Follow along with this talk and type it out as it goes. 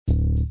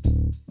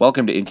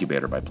Welcome to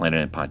Incubator by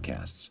Planet Ant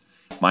Podcasts.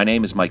 My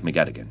name is Mike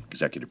McGettigan,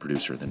 executive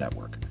producer of the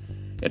network.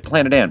 At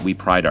Planet Ant, we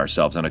pride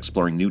ourselves on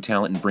exploring new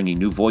talent and bringing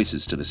new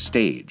voices to the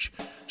stage.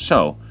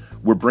 So,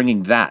 we're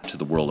bringing that to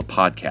the world of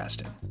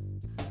podcasting.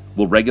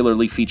 We'll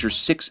regularly feature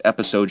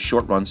 6-episode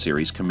short-run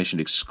series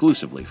commissioned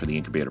exclusively for the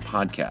Incubator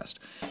podcast.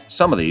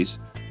 Some of these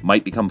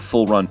might become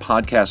full-run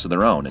podcasts of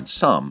their own, and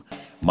some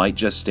might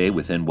just stay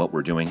within what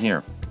we're doing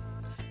here.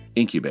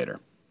 Incubator.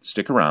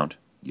 Stick around.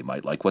 You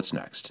might like what's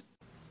next.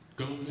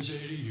 Gonna say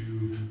to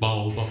you,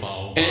 bow, bow,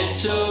 bow,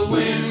 it's a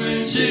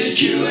win-win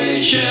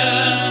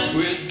situation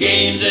with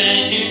games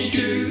and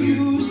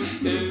interviews.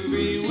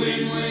 Every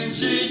win-win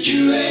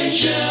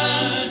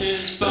situation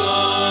is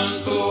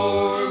fun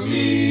for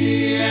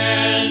me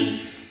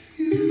and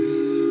you.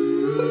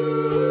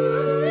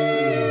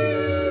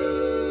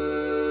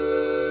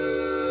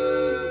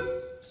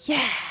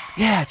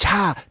 Yeah,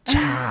 cha.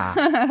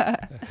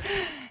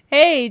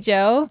 Hey,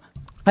 Joe.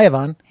 Hi,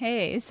 Yvonne.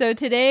 Hey, so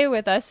today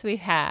with us we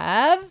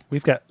have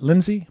We've got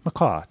Lindsay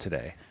McCaw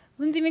today.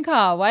 Lindsay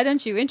McCaw. Why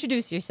don't you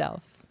introduce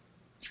yourself?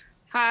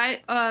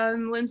 Hi,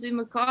 I'm Lindsay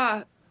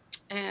McCaw,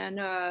 and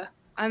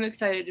I'm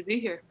excited to be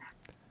here.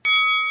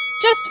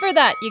 Just for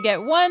that, you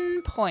get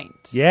 1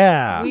 point.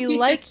 Yeah. We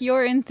like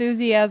your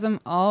enthusiasm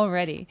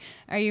already.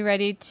 Are you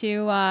ready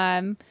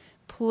to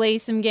play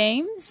some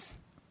games?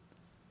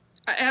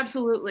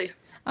 Absolutely.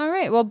 All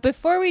right. Well,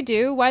 before we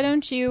do, why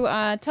don't you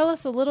tell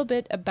us a little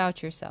bit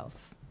about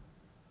yourself?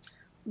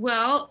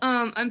 Well,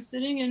 I'm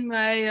sitting in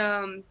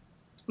my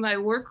my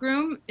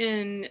workroom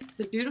in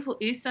the beautiful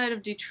east side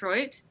of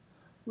Detroit,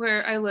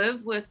 where I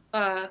live with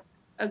a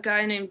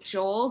guy named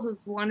Joel,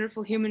 who's a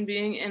wonderful human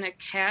being, and a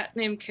cat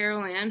named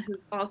Carol Ann,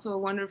 who's also a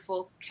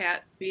wonderful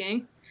cat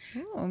being.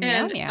 Oh,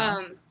 meow, And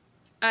meow.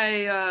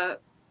 I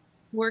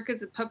work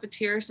as a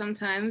puppeteer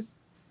sometimes,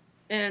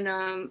 and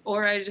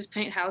or I just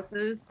paint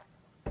houses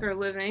for a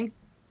living.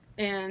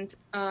 And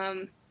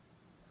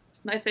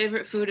my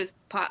favorite food is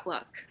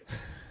potluck.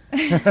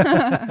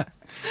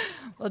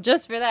 Well,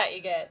 just for that,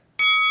 you get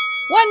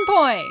 1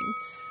 point.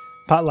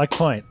 Potluck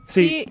point.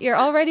 See, you're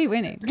already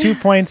winning. 2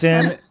 points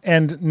in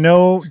and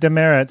no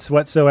demerits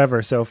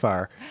whatsoever so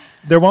far.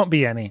 There won't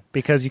be any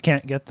because you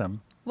can't get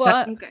them.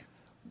 Well, Okay.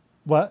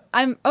 What?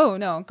 Oh,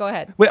 no, go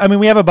ahead. I mean,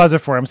 we have a buzzer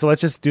for him, so let's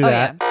just do Oh,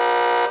 that.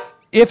 yeah.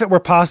 If it were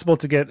possible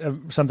to get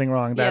something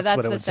wrong, Yeah, that's that's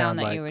what it the would sound sound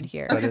that like. you would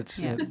hear. But it's,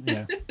 Yeah.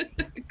 yeah.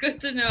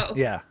 Good to know.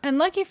 Yeah. And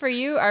lucky for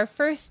you, our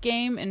first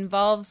game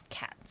involves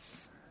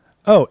cats.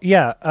 Oh,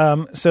 yeah.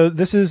 So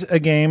this is a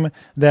game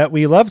that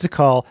we love to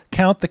call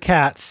Count the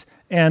Cats.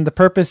 And the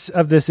purpose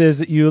of this is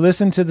that you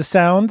listen to the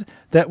sound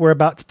that we're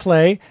about to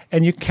play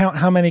and you count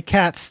how many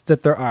cats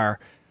that there are.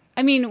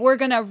 I mean, we're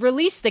going to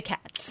release the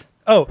cats.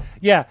 Oh,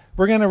 yeah.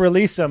 We're going to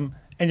release them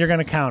and you're going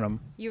to count them.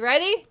 You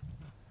ready?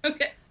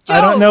 Okay. Joe,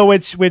 I don't know where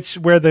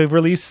the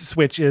release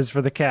switch is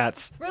for the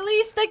cats.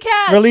 Release the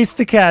cats. Release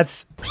the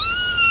cats.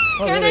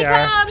 Oh, Here there they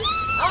are. come.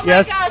 Oh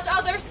Yes. my gosh.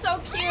 Oh, they're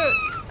so cute.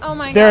 Oh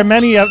my There are gosh.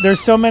 many of, there's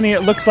so many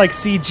it looks like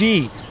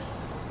CG.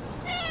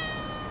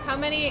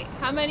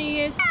 How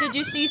many did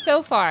you see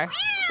so far?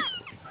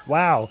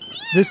 Wow.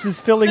 This is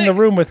filling the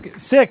room with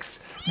 6.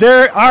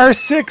 There are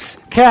 6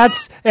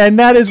 cats, and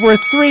that is worth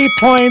 3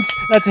 points.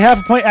 That's a half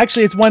a point.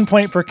 Actually, it's 1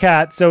 point per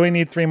cat, so we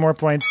need 3 more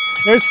points.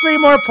 There's 3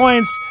 more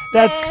points.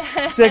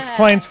 That's 6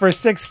 points for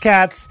 6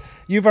 cats.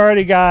 You've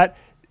already got,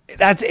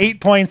 that's 8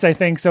 points, I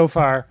think, so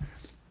far.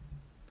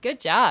 Good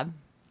job.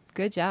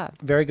 Good job.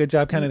 Very good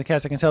job counting the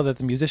cats. I can tell that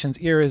the musician's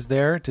ear is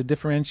there to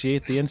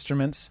differentiate the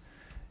instruments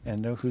and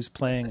know who's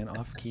playing an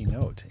off-key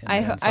note. In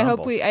I the hope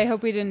ensemble. I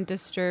hope we didn't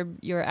disturb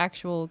your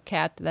actual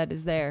cat that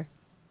is there.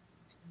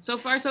 So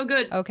far, so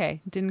good. Okay,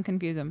 didn't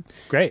confuse him.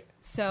 Great.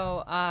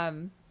 So,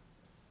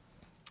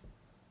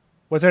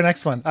 What's our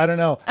next one? I don't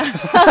know.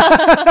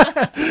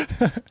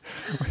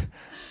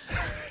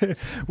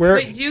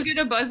 Wait, do you get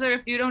a buzzer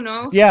if you don't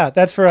know? Yeah,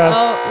 that's for us.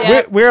 Oh,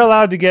 yeah. We're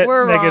allowed to get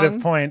We're negative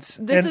wrong. points.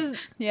 this And- is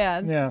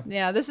yeah.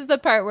 Yeah. This is the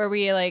part where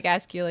we like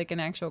ask you like an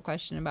actual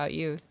question about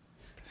you.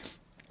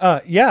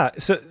 yeah.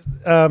 So,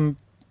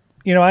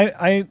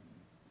 I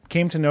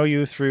came to know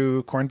you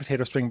through Corn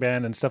Potato String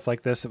Band and stuff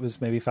like this. It was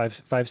maybe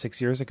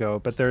 6 years ago.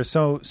 But there's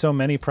so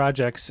many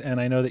projects, and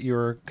I know that you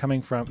were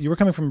coming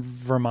from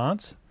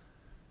Vermont.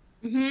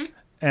 Mm-hmm.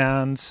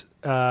 And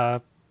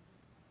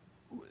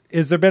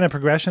has there been a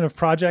progression of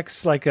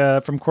projects like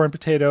from Corn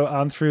Potato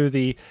on through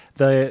the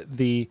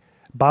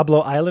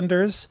Boblo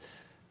Islanders?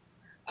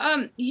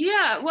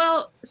 Yeah,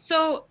 well,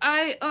 so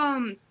I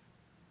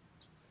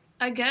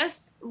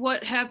guess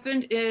what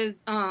happened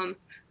is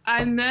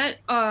I met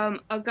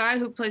a guy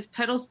who plays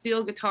pedal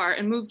steel guitar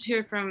and moved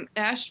here from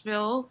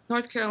Asheville,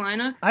 North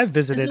Carolina. I've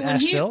visited And so when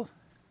he- Asheville.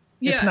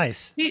 It's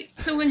nice.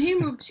 So when he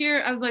moved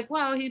here, I was like,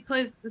 wow, he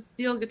plays the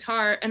steel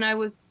guitar, and I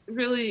was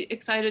really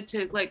excited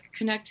to like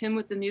connect him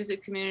with the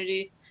music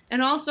community.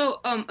 And also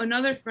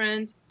another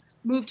friend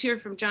moved here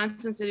from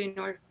Johnson City,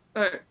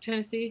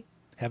 Tennessee.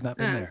 Have not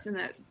been there. It's in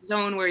that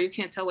zone where you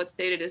can't tell what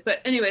state it is. But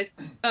anyways,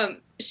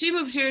 she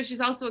moved here.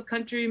 She's also a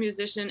country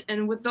musician.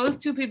 And with those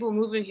two people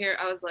moving here,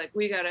 I was like,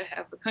 we got to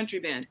have a country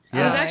band. It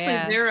was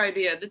actually their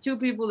idea. The two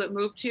people that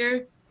moved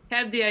here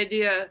had the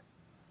idea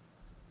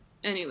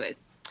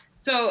anyways.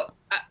 So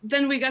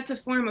then we got to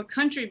form a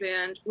country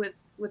band with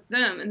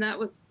them, and that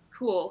was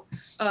cool.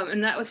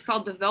 And that was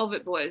called the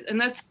Velvet Boys.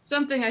 And that's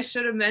something I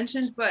should have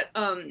mentioned, but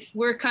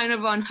we're kind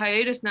of on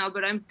hiatus now,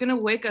 but I'm going to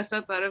wake us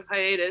up out of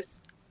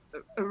hiatus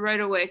right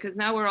away, because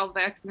now we're all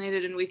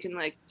vaccinated and we can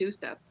like do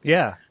stuff.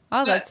 Yeah.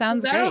 Oh, that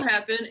sounds great. That'll great.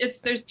 happen.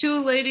 There's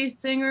two lady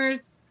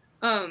singers,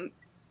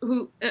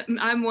 who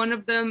I'm one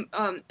of them,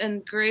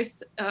 and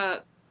Grace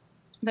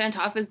Van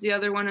Toff is the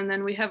other one, and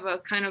then we have a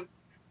kind of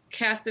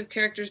cast of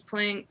characters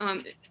playing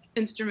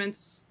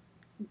instruments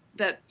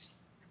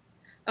that's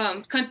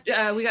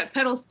we got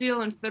pedal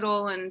steel and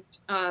fiddle and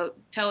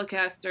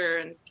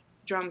Telecaster and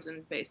drums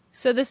and bass.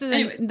 So this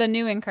is the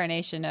new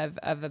incarnation of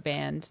a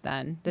band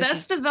then.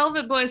 That's the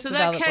Velvet Boys. So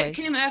that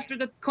came after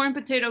the Corn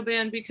Potato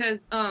Band because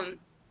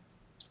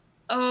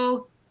it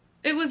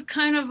was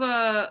kind of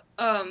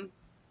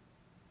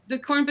the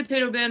Corn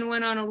Potato Band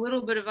went on a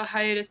little bit of a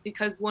hiatus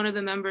because one of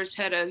the members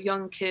had a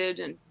young kid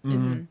and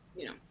you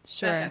know.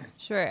 Sure.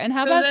 And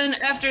how so about then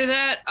after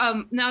that,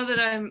 now that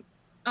I'm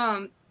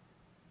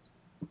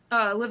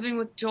living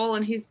with Joel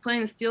and he's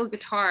playing the steel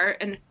guitar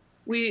and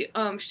we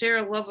share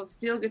a love of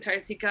steel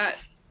guitars. He got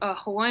a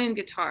Hawaiian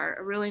guitar,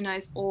 a really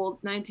nice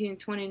old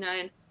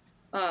 1929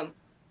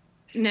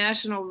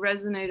 National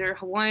Resonator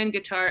Hawaiian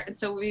guitar. And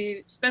so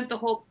we spent the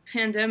whole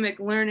pandemic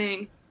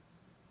learning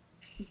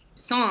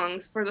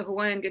songs for the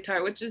Hawaiian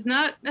guitar, which is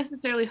not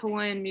necessarily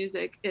Hawaiian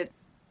music.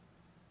 It's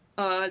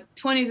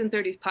 20s and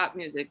 30s pop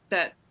music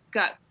that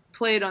got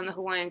played on the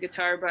Hawaiian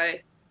guitar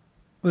by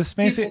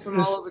people from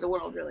all over the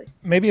world, really.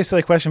 Maybe a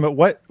silly question, but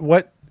what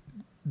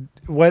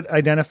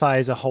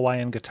identifies a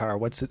Hawaiian guitar?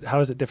 How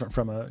is it different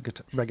from a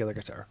regular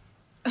guitar?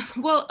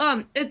 Well,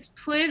 it's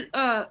played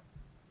on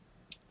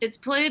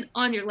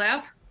your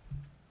lap,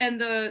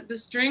 and the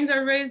strings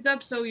are raised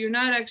up, so you're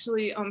not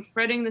actually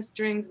fretting the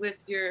strings with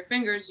your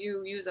fingers.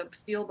 You use a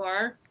steel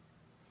bar,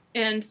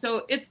 and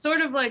so it's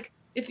sort of like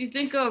if you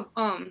think of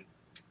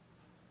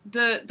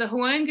the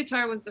Hawaiian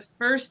guitar was the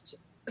first.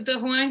 The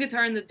Hawaiian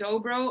guitar and the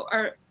dobro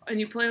and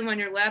you play them on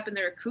your lap, and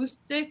they're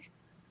acoustic.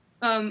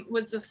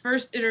 Was the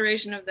first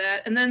iteration of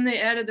that, and then they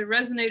added the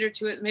resonator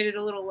to it, made it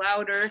a little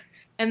louder,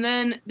 and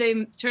then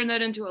they turned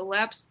that into a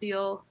lap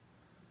steel,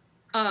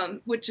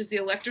 which is the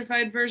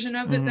electrified version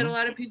of it that a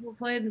lot of people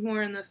played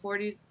more in the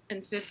 40s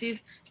and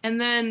 50s,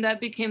 and then that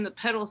became the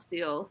pedal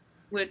steel,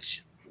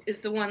 which is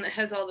the one that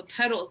has all the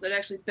pedals that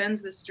actually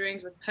bends the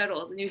strings with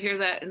pedals, and you hear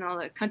that in all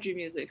that country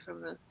music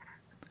from the.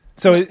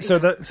 So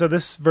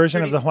this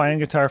version of the Hawaiian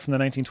guitar from the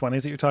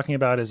 1920s that you're talking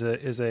about is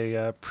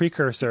a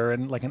precursor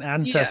and like an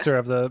ancestor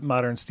of the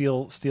modern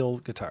steel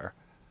guitar.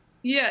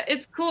 Yeah,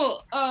 it's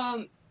cool.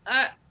 I'll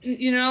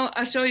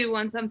show you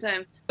one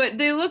sometime. But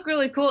they look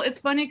really cool. It's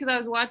funny because I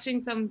was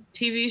watching some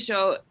TV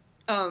show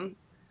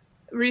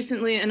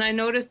recently, and I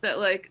noticed that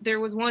like there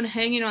was one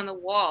hanging on the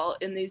wall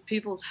in these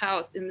people's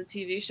house in the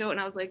TV show,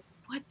 and I was like,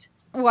 what?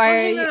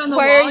 Why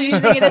are you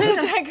using it as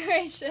a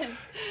decoration?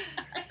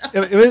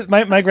 It was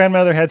my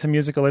grandmother had some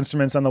musical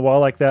instruments on the wall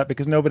like that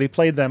because nobody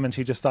played them, and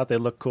she just thought they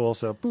looked cool.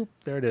 So, boop,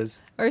 there it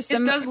is. It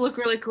does look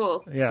really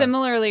cool. Yeah.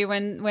 Similarly,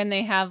 when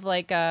they have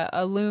like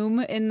a loom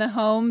in the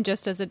home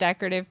just as a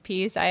decorative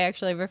piece, I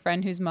actually have a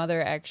friend whose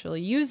mother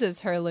actually uses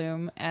her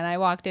loom, and I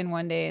walked in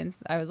one day and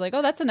I was like,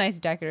 "Oh, that's a nice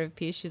decorative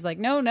piece." She's like,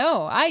 "No,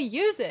 I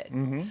use it."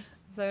 Mm-hmm.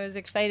 So it was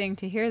exciting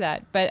to hear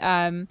that. But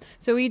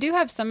so we do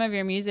have some of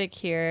your music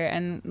here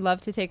and love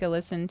to take a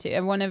listen to.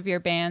 And one of your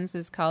bands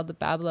is called the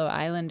Bablo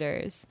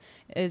Islanders.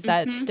 Is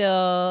that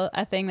still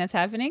a thing that's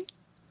happening?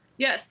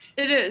 Yes,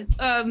 it is.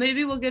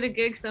 Maybe we'll get a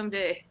gig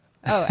someday.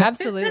 Oh,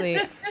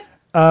 absolutely.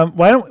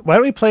 Why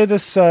don't we play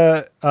this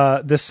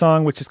this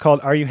song, which is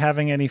called "Are You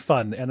Having Any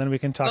Fun?" and then we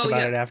can talk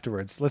about it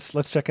afterwards.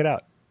 Let's check it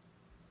out.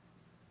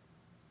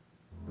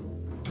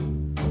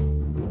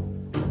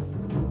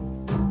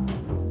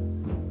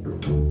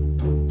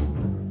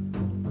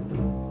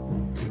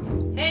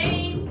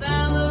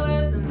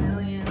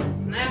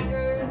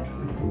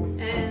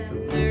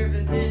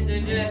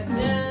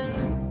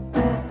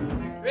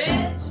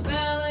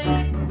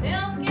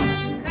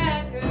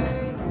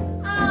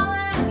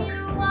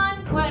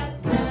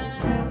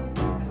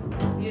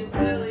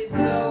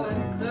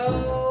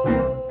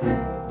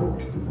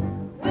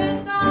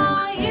 With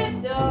all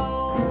your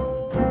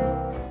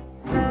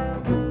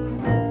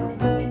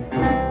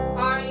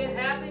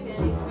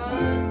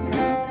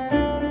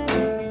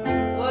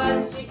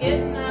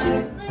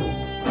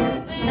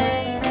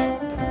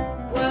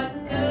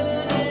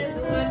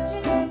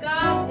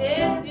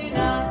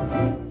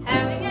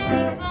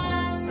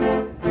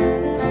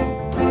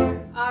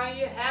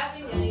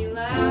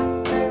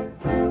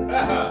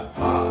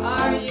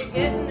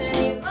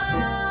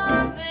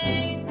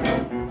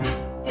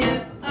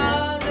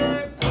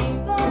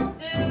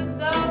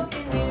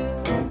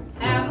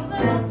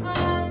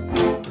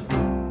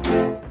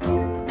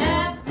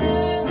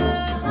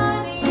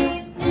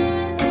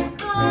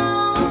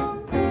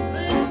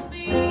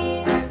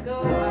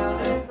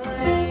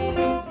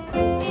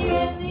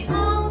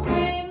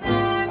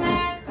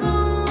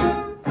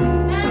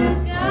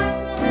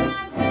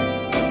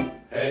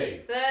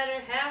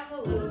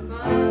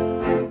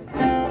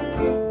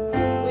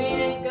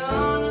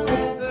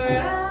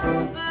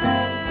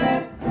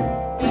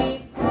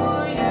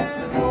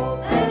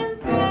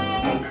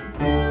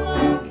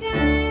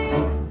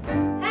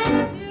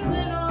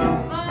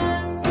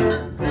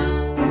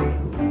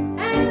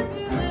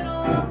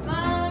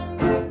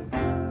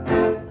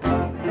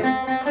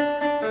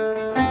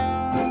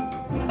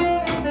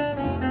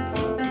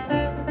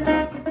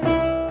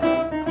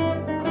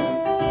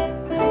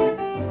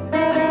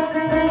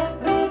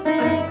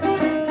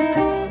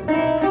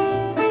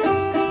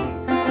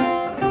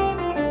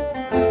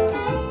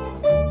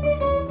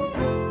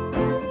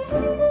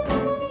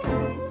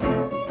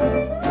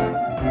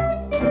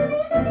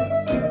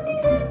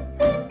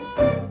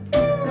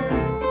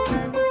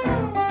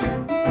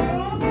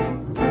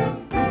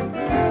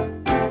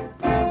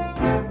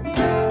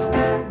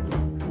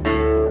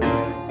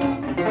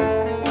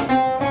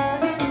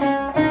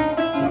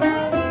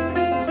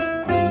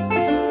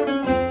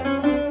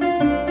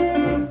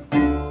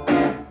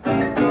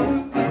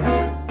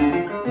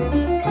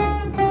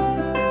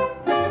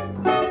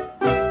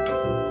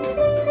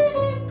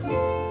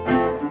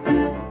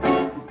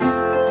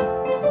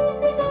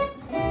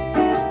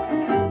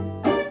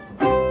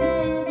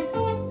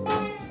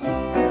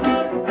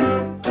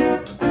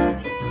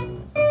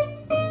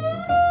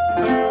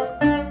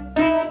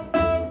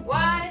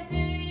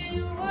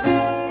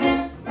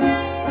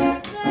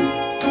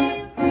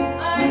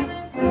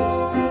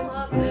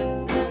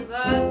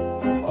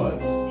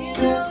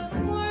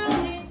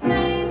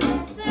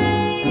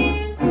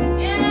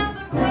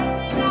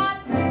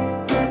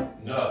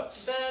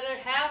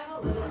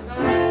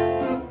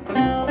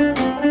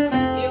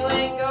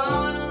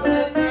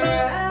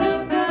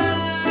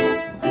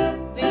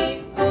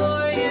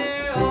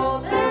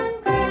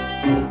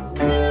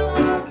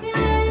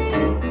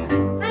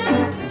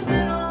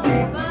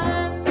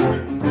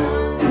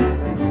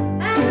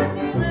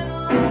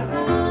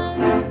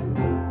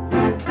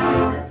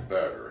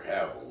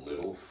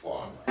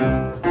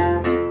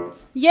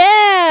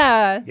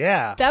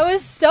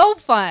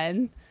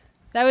fun.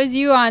 That was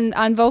you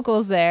on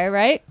vocals there,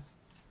 right?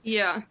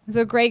 Yeah. It's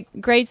a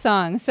great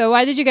song. So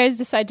why did you guys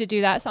decide to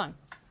do that song?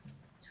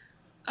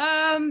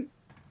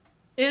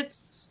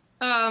 It's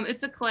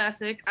a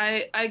classic.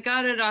 I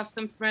got it off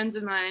some friends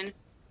of mine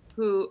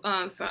who,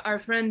 our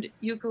friend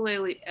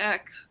Ukulele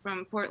Eck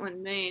from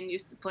Portland, Maine,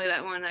 used to play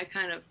that one. I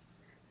kind of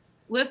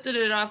lifted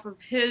it off of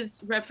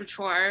his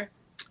repertoire.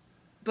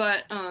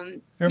 But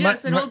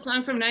it's an old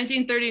song from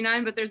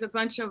 1939, but there's a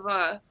bunch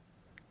of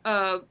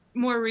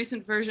more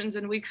recent versions,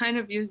 and we kind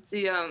of used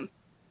the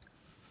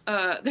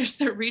there's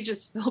the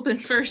Regis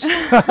Philbin version.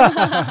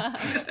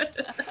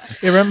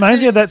 It reminds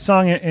me of that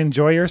song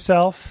 "Enjoy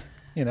Yourself."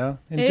 Enjoy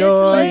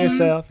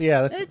yourself.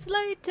 Yeah, It's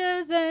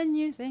later than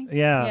you think.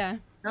 Yeah.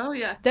 Oh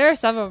yeah. There are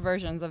several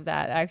versions of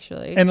that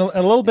actually, and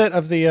a little bit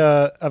of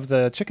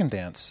the chicken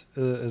dance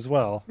as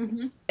well.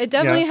 Mm-hmm. It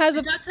definitely has a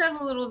It does have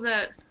a little of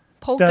that.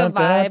 polka Dun,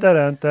 dun, vibe. dun,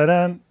 dun, dun,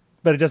 dun,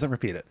 but it doesn't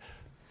repeat it.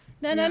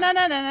 Shoot,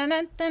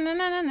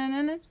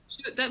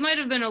 that might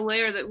have been a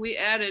layer that we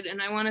added,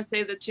 and I want to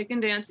say the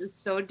chicken dance is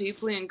so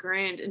deeply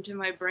ingrained into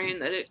my brain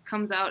that it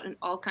comes out in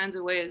all kinds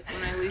of ways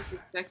when I least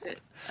expect it.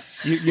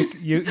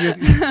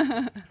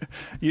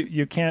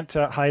 You can't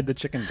hide the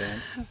chicken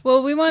dance.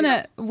 Well, we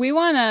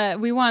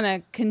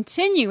wanna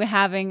continue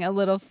having a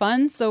little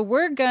fun, so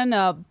we're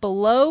gonna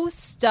blow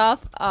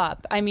stuff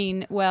up. I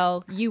mean,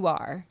 well, you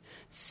are.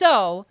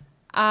 So,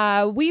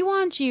 we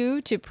want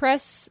you to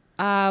press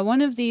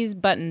one of these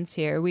buttons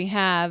here. We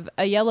have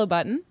a yellow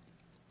button,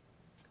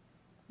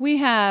 we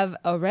have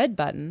a red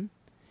button,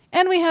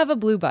 and we have a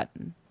blue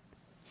button.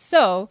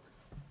 So,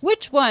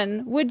 which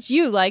one would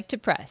you like to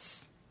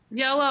press?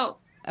 Yellow.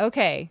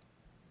 Okay.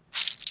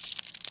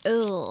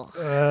 Ugh.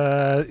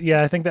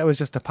 Yeah, I think that was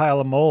just a pile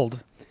of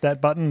mold.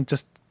 That button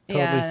just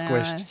totally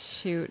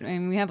squished. Shoot. I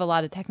mean, we have a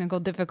lot of technical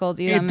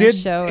difficulties It on did.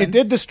 this show. It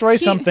did destroy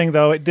something,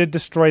 though. It did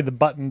destroy the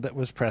button that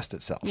was pressed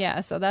itself.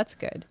 Yeah, so that's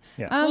good.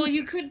 Yeah. Well,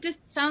 you could. This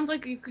sounds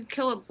like you could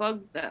kill a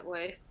bug that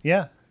way.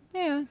 Yeah.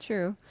 Yeah,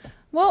 true.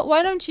 Well,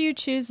 why don't you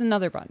choose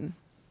another button?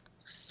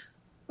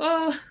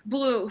 Oh,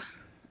 blue.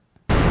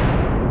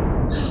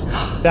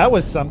 That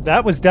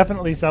was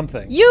definitely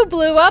something. You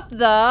blew up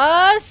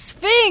the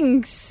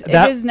Sphinx.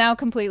 That- It is now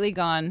completely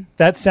gone.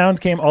 That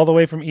sound came all the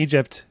way from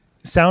Egypt.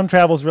 Sound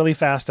travels really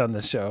fast on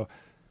this show.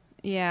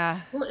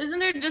 Yeah. Well, isn't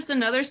there just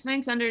another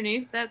Sphinx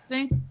underneath that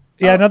Sphinx?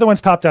 Yeah, another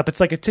one's popped up. It's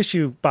like a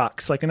tissue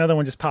box. Like another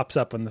one just pops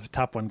up when the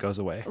top one goes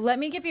away. Let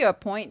me give you a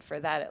point for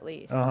that at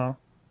least. Uh-huh.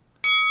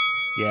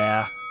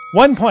 Yeah.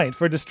 1 point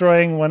for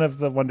destroying one of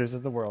the wonders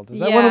of the world. Is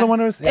that one of the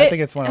wonders? Yeah, I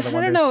think it's one of the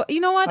wonders. I don't know. You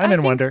know what? I'm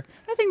in wonder.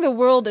 I think the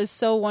world is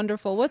so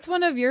wonderful. What's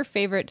one of your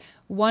favorite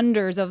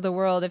wonders of the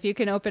world? If you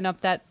can open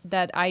up that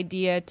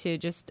idea to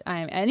just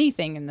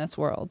anything in this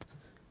world.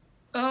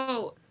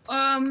 Oh,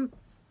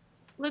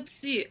 let's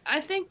see.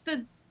 I think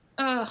that.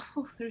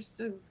 There's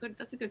so good.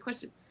 That's a good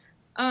question.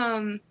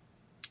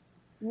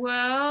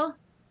 Well,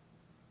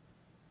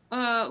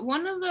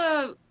 one of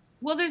the.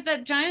 Well, there's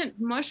that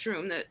giant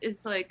mushroom that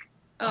is like.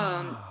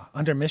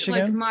 Under Michigan?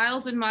 Like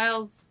miles and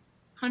miles,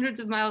 hundreds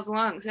of miles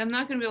long. So I'm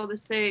not going to be able to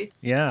say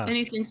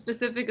anything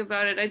specific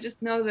about it. I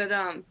just know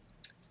that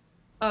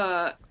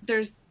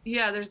there's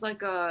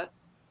like a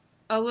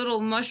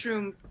little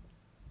mushroom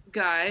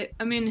guy.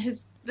 I mean,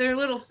 their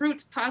little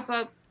fruits pop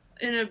up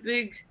in a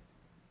big.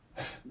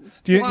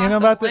 Do you know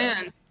about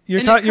land,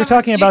 You're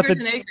talking about acres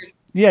and acres.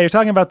 Yeah, you're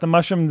talking about the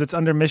mushroom that's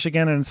under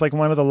Michigan, and it's like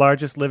one of the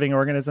largest living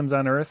organisms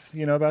on Earth.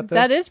 You know about this?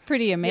 That is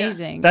pretty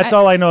amazing. Yeah. That's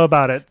all I know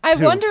about it. I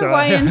wonder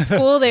why in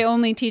school they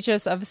only teach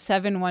us of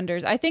 7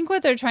 wonders. I think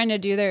what they're trying to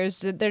do there is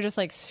they're just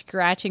like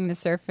scratching the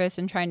surface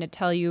and trying to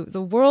tell you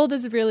the world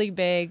is really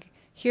big.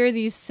 Here are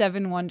these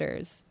 7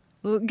 wonders.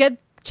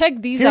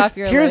 Check these off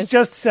your list. Here's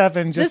just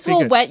 7. This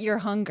will whet your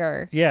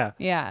hunger. Yeah.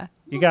 Yeah.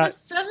 You got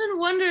 7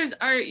 wonders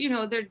are,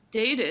 they're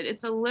dated.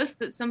 It's a list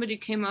that somebody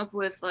came up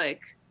with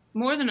like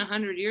more than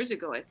 100 years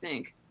ago, I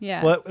think.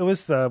 Yeah. Well, it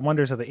was the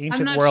wonders of the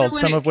ancient world,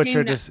 some of which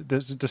are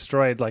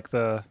destroyed, like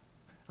I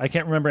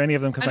can't remember any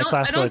of them because my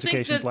classical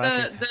education's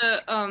lacking.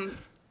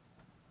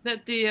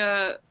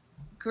 The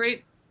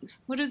great,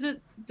 what is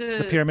it?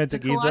 The pyramids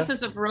of Giza?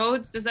 Colossus of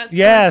Rhodes, does that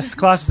Yes,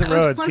 Colossus of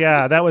Rhodes.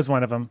 Yeah, that was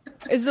one of them.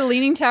 Is the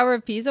Leaning Tower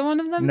of Pisa one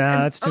of them?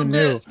 Nah, it's too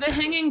new. The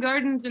Hanging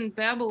Gardens in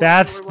Babylon.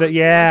 That's see.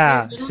 I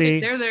don't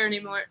think they're there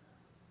anymore.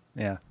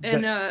 Yeah.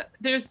 And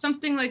there's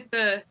something like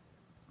the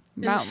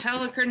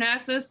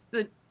Halicarnassus,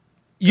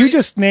 you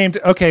just named,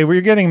 okay,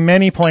 we're getting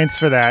many points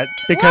for that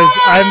because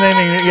I'm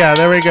naming,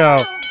 there we go.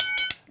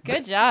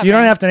 Good job. You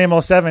don't have to name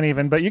all 7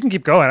 even, but you can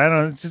keep going. I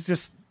don't know,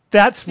 just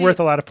that's worth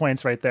a lot of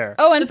points right there.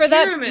 Oh, and for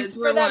that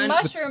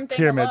mushroom thing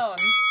pyramids. alone.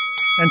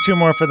 And 2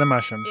 more for the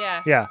mushrooms.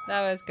 Yeah.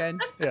 That was good.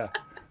 Yeah.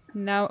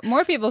 Now,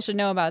 more people should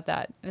know about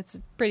that.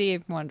 It's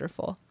pretty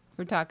wonderful.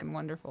 We're talking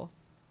wonderful.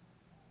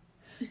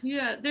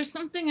 Yeah, there's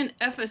something in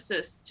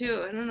Ephesus,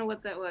 too. I don't know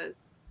what that was.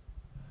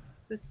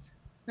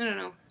 I don't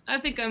know. I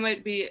think I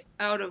might be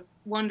out of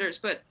wonders,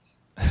 but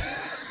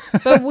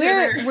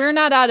we're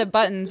not out of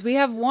buttons. We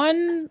have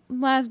one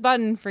last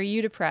button for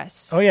you to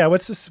press. Oh yeah,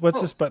 what's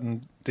this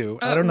button do?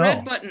 I don't know.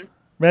 Red button.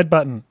 Red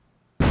button.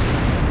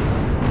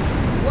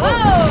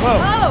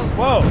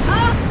 Whoa.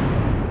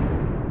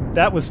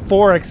 That was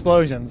 4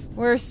 explosions.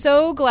 We're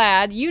so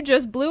glad you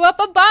just blew up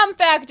a bomb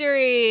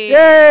factory.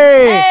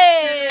 Yay!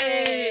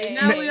 Hey!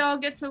 Now we all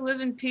get to live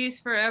in peace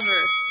forever.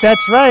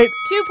 That's right.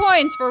 2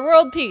 points for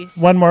world peace.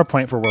 1 more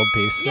point for world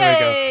peace. There we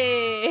go.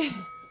 Yay!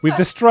 We've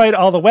destroyed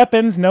all the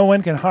weapons. No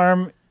one can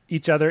harm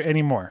each other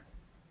anymore.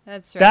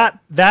 That's right.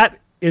 That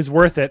is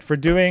worth it for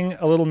doing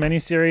a little mini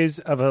series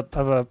of a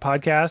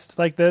podcast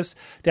like this.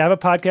 To have a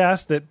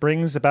podcast that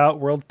brings about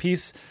world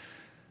peace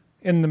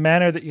in the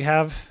manner that you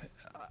have,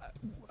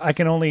 I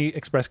can only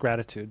express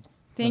gratitude.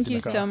 Thank you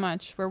so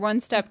much. We're one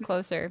step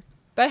closer.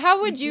 But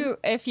how would you,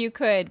 if you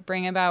could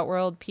bring about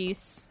world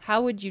peace,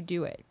 how would you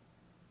do it?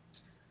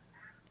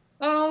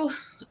 Oh,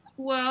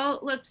 well,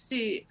 let's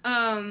see.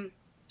 I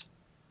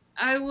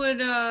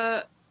would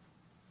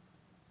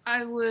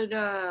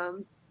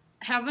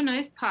have a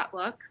nice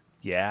potluck.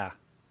 Yeah.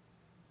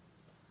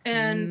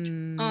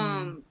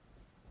 And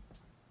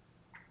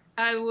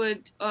I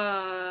would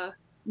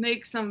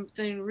make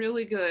something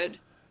really good.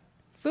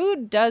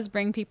 Food does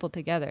bring people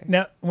together.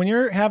 Now, when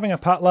you're having a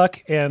potluck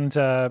and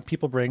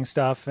people bring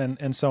stuff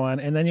and so on,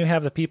 and then you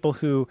have the people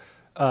who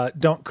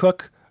don't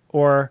cook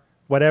or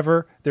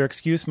whatever their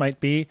excuse might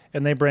be,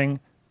 and they bring,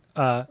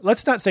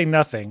 let's not say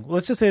nothing.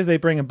 Let's just say they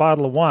bring a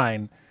bottle of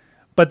wine,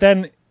 but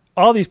then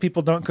all these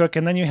people don't cook,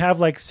 and then you have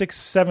like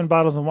 6-7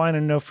 bottles of wine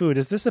and no food.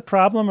 Is this a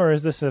problem or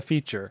is this a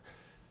feature?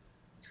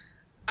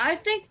 I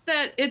think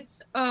that it's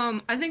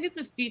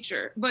a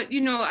feature, but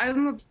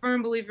I'm a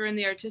firm believer in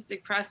the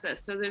artistic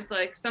process. So there's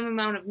like some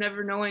amount of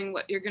never knowing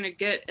what you're going to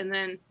get and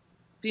then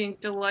being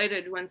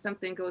delighted when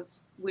something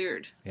goes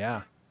weird.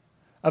 Yeah.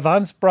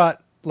 Yvonne's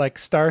brought like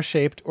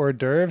star-shaped hors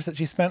d'oeuvres that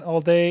she spent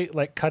all day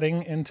like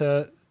cutting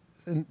into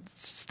and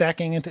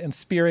stacking into and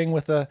spearing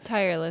with a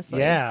tirelessly.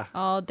 Yeah.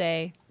 All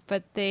day.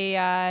 But they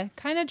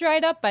kind of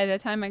dried up by the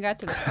time I got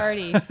to the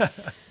party.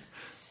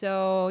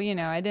 So,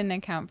 I didn't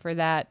account for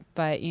that.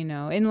 But,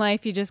 in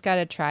life, you just got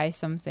to try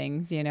some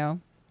things,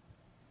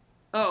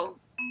 Oh,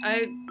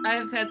 I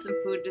have had some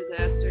food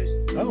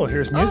disasters. Oh,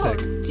 here's music.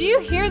 Oh, do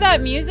you hear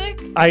that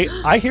music?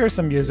 I hear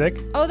some music.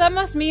 Oh, that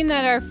must mean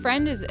that our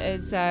friend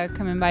is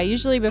coming by.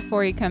 Usually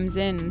before he comes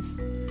in,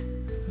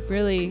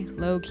 really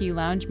low-key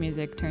lounge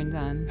music turns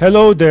on.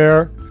 Hello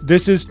there.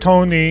 This is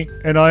Tony,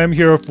 and I am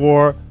here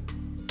for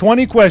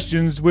 20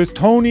 questions with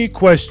Tony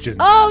Questions.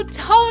 Oh,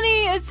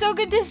 Tony, it's so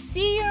good to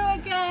see you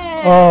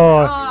again.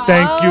 Oh,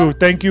 thank you.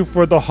 Thank you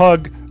for the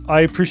hug.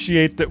 I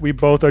appreciate that we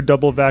both are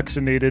double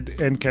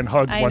vaccinated and can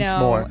hug once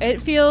more. It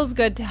feels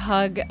good to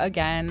hug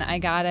again. I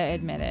gotta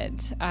admit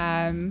it.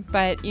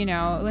 But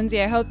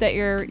Lindsay, I hope that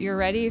you're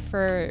ready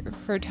for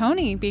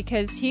Tony,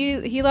 because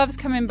he loves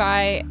coming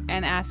by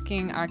and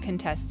asking our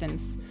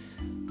contestants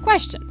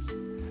questions.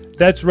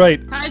 That's right.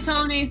 Hi,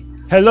 Tony.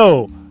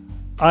 Hello.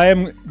 I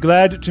am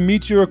glad to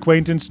meet your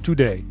acquaintance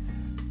today.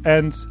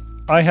 And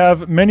I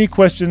have many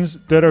questions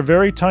that are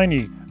very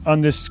tiny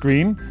on this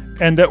screen,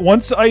 and that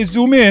once I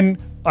zoom in,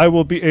 I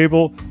will be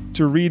able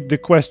to read the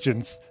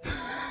questions.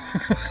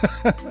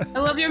 I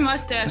love your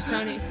mustache,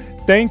 Tony.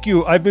 Thank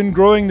you. I've been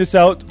growing this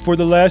out for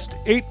the last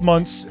 8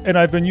 months, and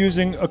I've been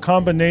using a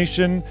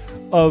combination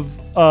of,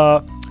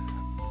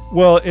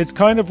 it's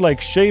kind of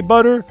like shea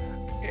butter,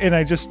 and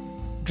I just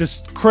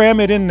cram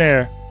it in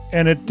there,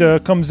 and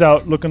it comes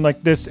out looking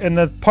like this. And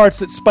the parts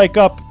that spike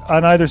up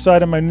on either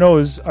side of my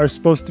nose are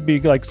supposed to be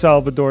like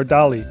Salvador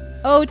Dali.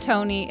 Oh,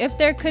 Tony, if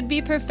there could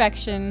be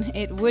perfection,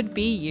 it would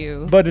be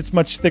you. But it's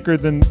much thicker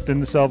than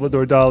the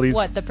Salvador Dali's.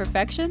 What, the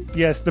perfection?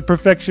 Yes, the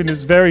perfection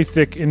is very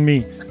thick in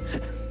me.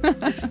 All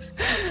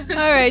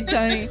right,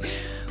 Tony.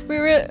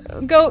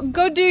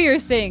 Go do your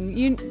thing.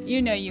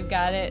 You know you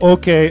got it.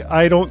 Okay,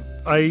 I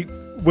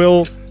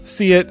will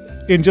see it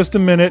in just a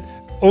minute.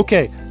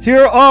 Okay,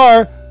 here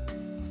are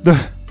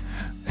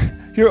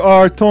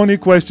Tony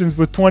questions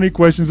with 20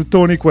 questions with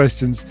Tony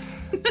questions.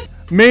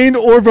 Maine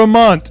or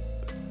Vermont?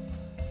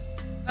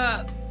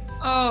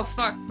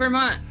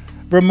 Vermont.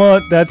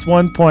 Vermont, that's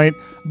 1 point.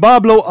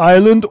 Bablo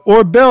Island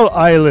or Bell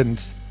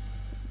Island?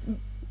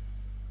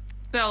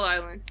 Bell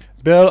Island.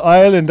 Bell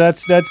Island,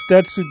 that's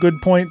a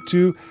good point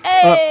too.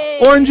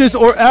 Hey! Oranges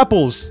or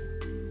apples?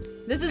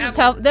 This is a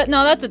tough.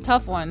 That's a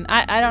tough one.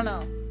 I don't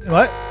know.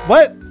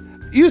 What?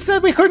 You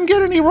said we couldn't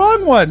get any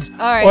wrong ones. All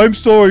right. I'm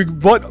sorry,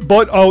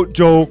 but out,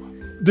 Joe.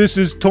 This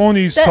is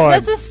Tony's time.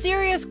 That's a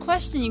serious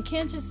question. You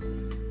can't just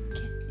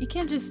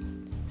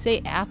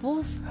say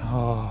apples.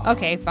 Oh.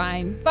 Okay,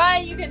 fine.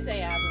 Fine, you can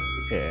say apples.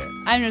 Yeah.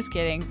 I'm just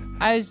kidding.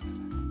 I was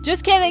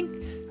just kidding.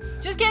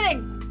 Just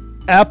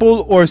kidding.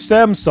 Apple or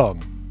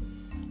Samsung?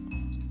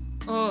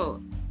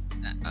 Oh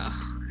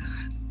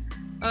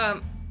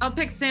God. I'll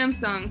pick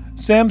Samsung.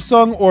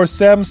 Samsung or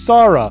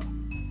Samsara?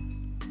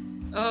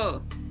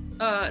 Oh,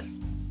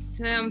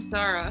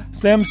 Samsara.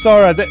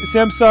 Samsara.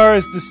 Samsara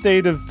is the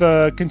state of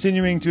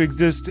continuing to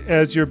exist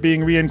as you're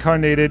being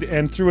reincarnated,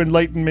 and through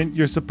enlightenment,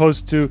 you're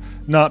supposed to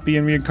not be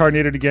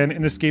reincarnated again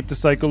and escape the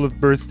cycle of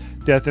birth,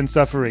 death, and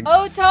suffering.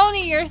 Oh,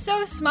 Tony, you're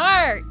so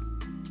smart.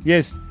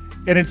 Yes,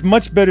 and it's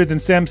much better than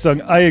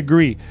Samsung. I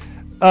agree.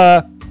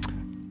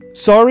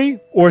 sorry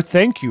or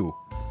thank you?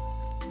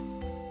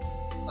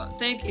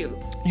 Thank you.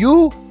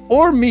 You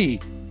or me?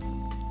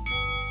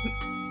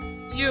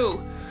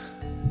 You.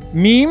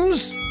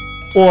 Memes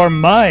or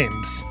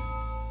mimes?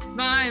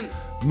 Mimes.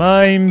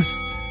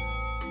 Mimes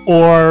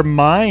or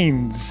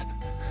minds?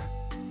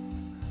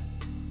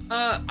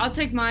 I'll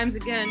take mimes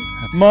again.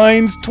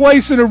 Mines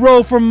twice in a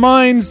row from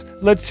Mines.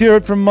 Let's hear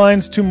it from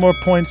Mines. 2 more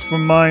points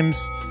from Mimes.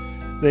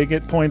 They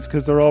get points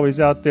because they're always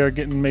out there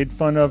getting made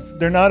fun of.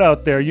 They're not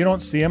out there. You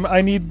don't see them.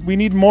 We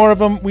need more of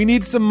them. We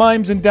need some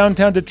mimes in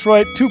downtown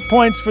Detroit. 2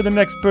 points for the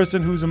next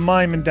person who's a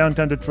mime in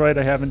downtown Detroit.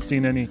 I haven't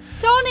seen any.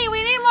 Tony,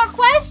 we need more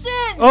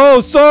questions.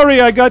 Oh,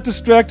 sorry. I got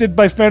distracted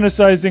by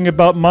fantasizing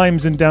about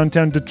mimes in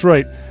downtown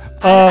Detroit.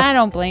 I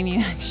don't blame you,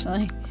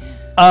 actually.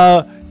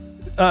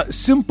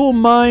 Simple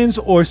Minds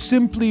or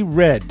Simply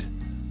Red?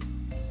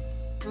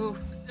 Ooh,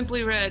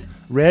 Simply Red.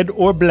 Red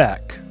or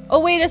black? Oh,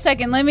 wait a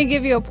second. Let me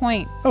give you a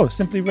point. Oh,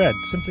 Simply Red.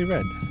 Simply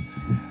Red.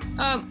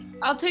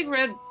 I'll take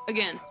red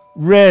again.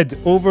 Red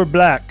over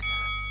black.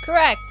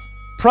 Correct.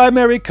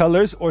 Primary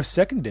colors or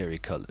secondary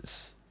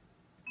colors?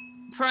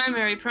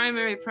 Primary.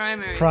 Primary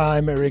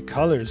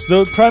colors.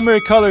 The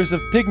primary colors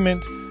of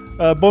pigment.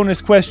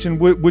 Bonus question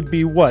would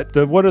be what?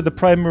 What are the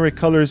primary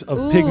colors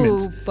of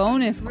pigment? Ooh,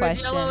 bonus Red,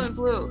 question. yellow, and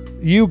blue.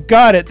 You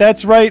got it.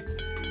 That's right.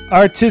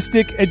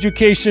 Artistic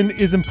education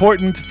is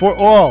important for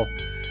all.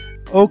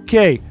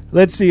 Okay,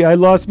 let's see. I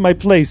lost my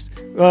place.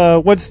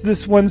 What's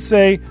this one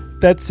say?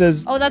 That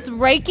says... Oh, that's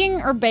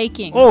raking or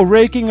baking? Oh,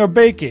 raking or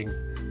baking?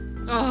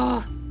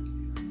 Oh,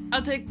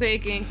 I'll take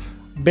baking.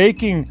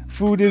 Baking.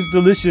 Food is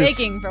delicious.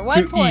 Baking for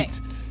 1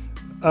 point. Eat.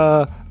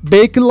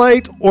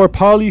 Bakelite or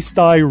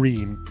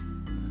polystyrene?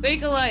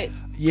 Bakelite.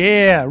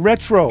 Yeah,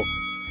 retro.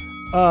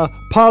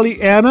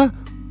 Pollyanna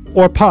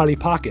or Polly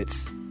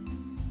Pockets?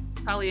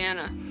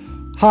 Pollyanna.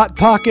 Hot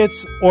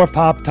Pockets or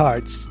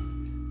Pop-Tarts?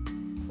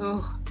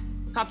 Ooh,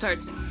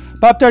 Pop-Tarts.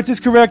 Pop-Tarts is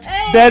correct.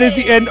 Hey! That is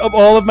the end of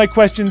all of my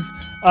questions.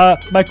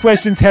 My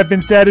questions have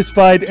been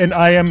satisfied, and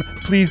I am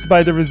pleased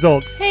by the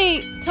results.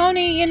 Hey,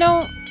 Tony,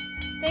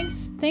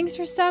 thanks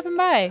for stopping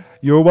by.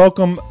 You're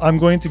welcome. I'm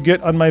going to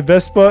get on my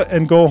Vespa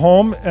and go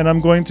home, and I'm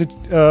going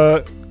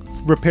to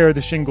repair the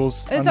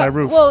shingles on my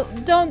roof. Well,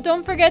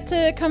 don't forget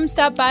to come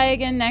stop by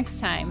again next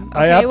time.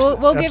 I Okay,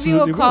 we'll give you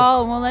a absolutely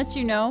call and we'll let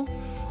you know.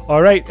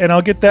 All right, and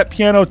I'll get that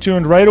piano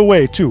tuned right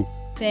away, too.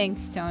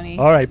 Thanks, Tony.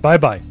 All right,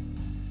 bye-bye.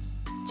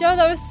 Joe,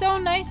 that was so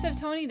nice of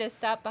Tony to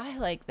stop by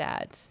like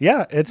that.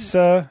 Yeah, it's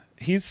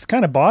he's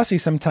kind of bossy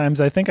sometimes.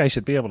 I think I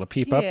should be able to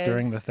peep He up is.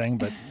 during the thing,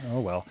 but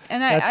oh well.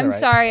 And That's all I'm right.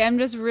 sorry, I'm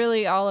just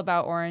really all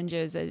about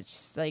oranges. It's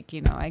just like,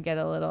 I get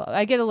a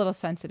little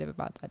sensitive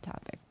about that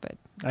topic, but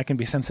I can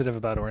be sensitive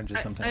about oranges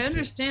I sometimes. too.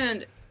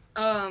 understand.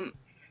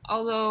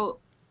 Although,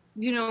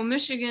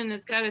 Michigan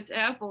has got its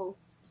apples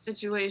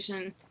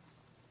situation.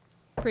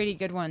 pretty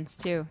good ones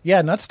too.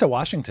 Yeah, nuts to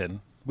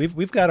Washington.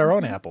 We've got our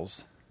own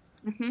apples.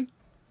 Mm-hmm.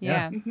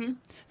 Yeah. Mm-hmm.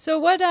 So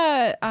what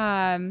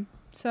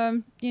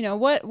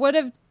what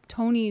of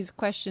Tony's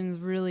questions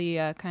really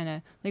kind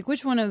of like,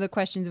 which one of the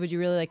questions would you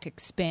really like to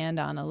expand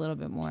on a little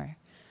bit more?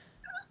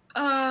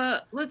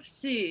 Let's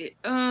see.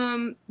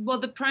 Well,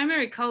 the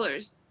primary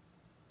colors.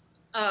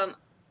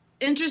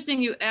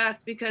 Interesting you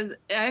asked, because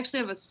I actually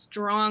have a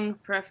strong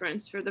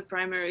preference for the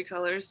primary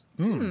colors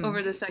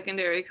over the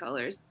secondary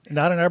colors.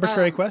 Not an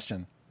arbitrary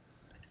question.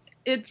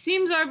 It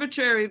seems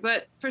arbitrary,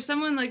 but for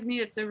someone like me,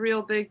 it's a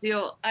real big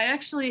deal. I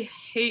actually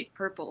hate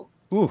purple.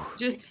 Ooh,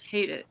 Just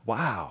hate it.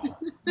 wow.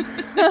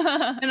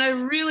 And I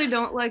really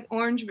don't like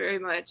orange very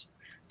much.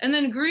 And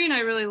then green I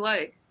really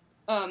like.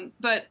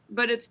 But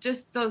it's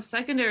just those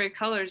secondary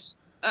colors.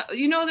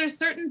 There's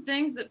certain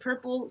things that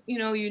purple,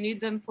 you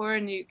need them for,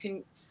 and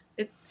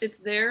it's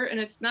there, and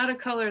it's not a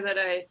color that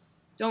I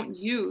don't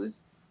use.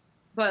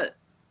 But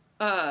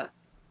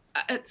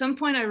at some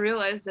point I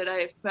realized that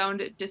I found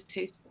it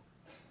distasteful.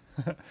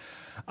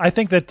 I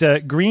think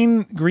that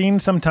green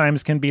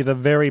sometimes can be the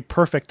very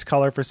perfect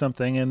color for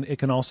something, and it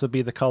can also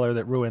be the color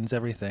that ruins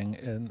everything,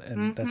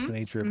 and that's the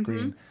nature of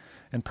green.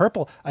 And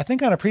purple, I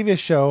think on a previous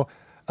show,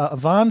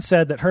 Yvonne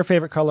said that her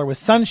favorite color was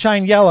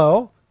sunshine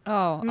yellow,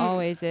 Oh,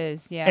 always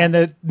is. Yeah. and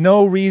that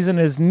no reason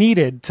is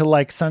needed to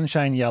like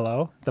sunshine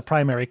yellow, the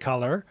primary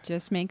color.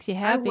 just makes you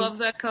happy. I love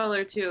that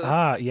color too.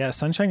 Ah, yeah,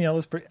 sunshine yellow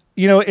is pretty.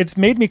 It's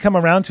made me come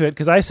around to it,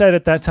 because I said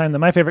at that time that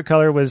my favorite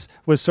color was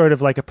sort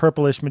of like a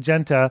purplish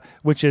magenta,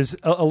 which is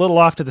a little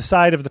off to the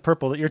side of the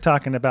purple that you're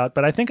talking about.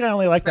 But I think I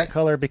only like that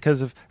color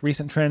because of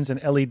recent trends in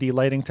LED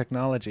lighting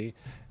technology.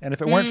 And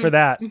if it weren't for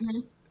that,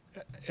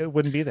 it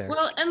wouldn't be there.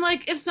 Well, and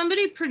like if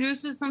somebody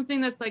produces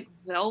something that's like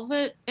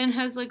velvet and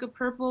has like a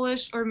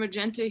purplish or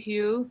magenta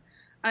hue,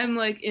 I'm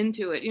like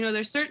into it.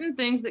 There's certain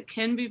things that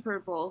can be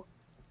purple,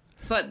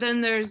 but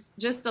then there's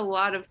just a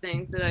lot of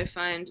things that I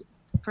find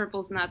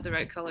purple's not the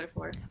right color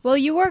for. Well,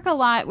 you work a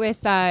lot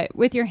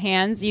with your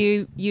hands. Do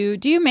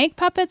you make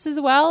puppets as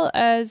well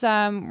as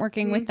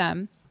working with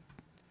them?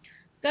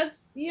 That's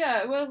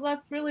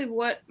really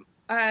what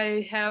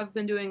I have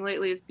been doing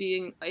lately, is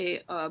being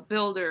a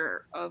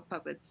builder of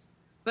puppets.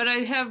 But I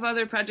have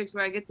other projects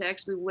where I get to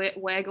actually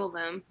waggle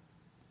them.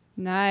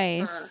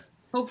 Nice.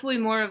 Hopefully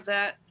more of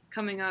that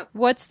coming up.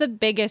 What's the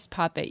biggest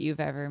puppet you've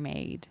ever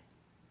made?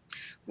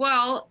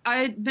 Well,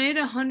 I made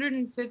a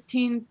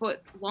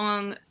 115-foot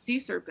long sea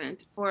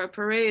serpent for a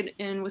parade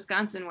in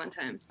Wisconsin one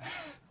time.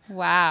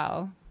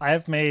 Wow. I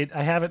haven't made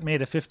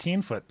a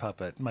 15-foot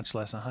puppet, much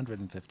less a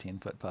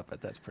 115-foot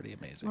puppet. That's pretty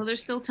amazing. Well, there's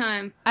still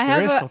time. I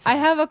There is have still time. I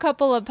have a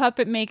couple of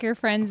puppet maker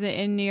friends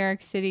in New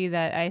York City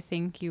that I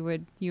think you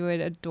would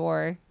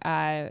adore.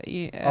 All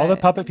the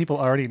puppet people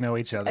already know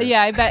each other.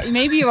 Yeah, I bet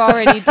maybe you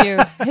already do.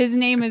 His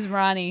name is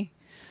Ronnie.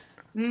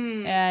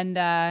 And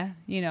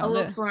I'll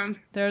look for him.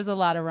 there's a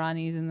lot of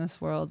Ronnies in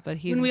this world, but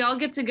he's When we all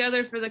get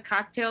together for the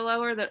cocktail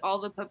hour that all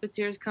the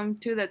puppeteers come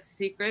to, that's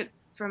secret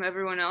from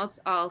everyone else,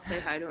 I'll say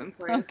hi to him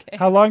for you. okay.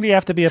 How long do you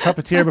have to be a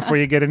puppeteer before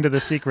you get into the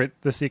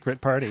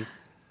secret party?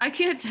 I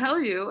can't tell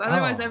you,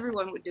 otherwise Oh.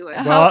 everyone would do it.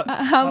 Well,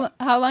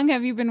 How long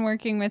have you been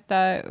working with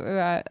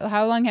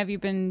how long have you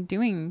been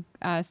doing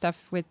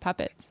stuff with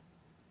puppets?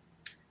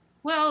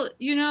 Well,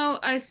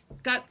 I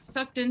got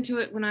sucked into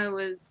it when I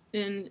was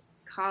in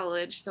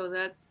college, so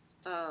that's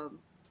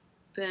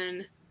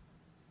been,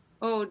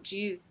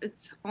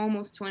 it's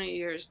almost 20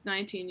 years,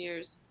 19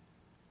 years.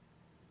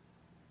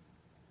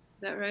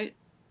 Is that right?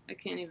 I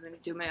can't even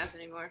do math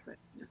anymore, but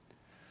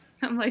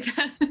something like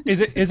that.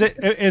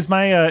 Is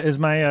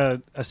my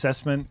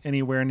assessment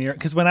anywhere near?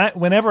 Because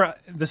whenever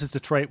this is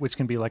Detroit, which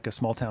can be like a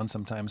small town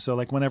sometimes. So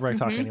like whenever I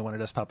talk to anyone who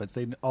does puppets,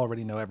 they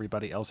already know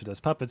everybody else who does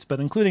puppets, but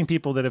including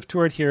people that have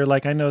toured here.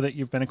 Like I know that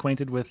you've been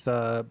acquainted with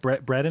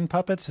Bread and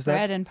Puppets. Is that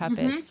Bread and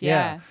puppets,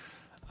 Yeah.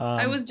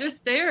 I was just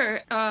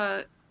there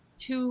I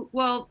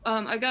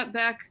got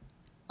back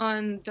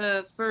on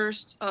the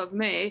 1st of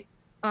May.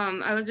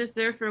 I was just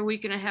there for a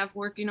week and a half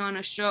working on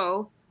a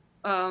show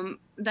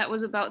that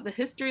was about the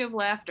history of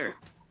laughter.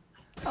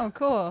 Oh,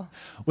 cool.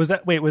 Was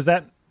that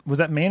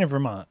Maine or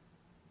Vermont?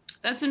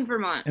 That's in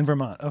Vermont. In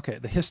Vermont. Okay,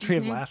 the history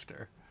of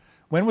laughter.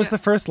 When was the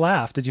first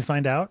laugh? Did you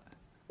find out?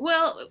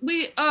 Well,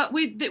 we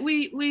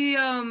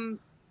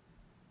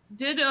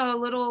did a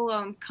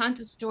little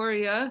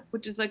Contestoria,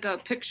 which is like a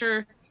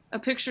picture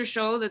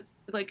show that's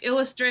like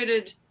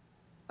illustrated.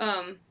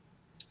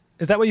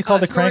 Is that what you call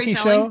the cranky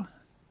storytelling. show?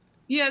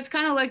 Yeah, it's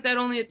kind of like that,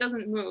 only it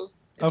doesn't move.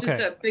 It's Okay.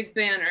 just a big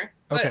banner.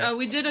 But Okay.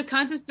 we did a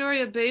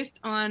Contestoria based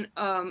on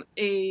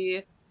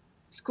a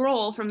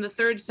scroll from the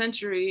 3rd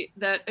century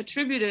that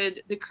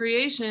attributed the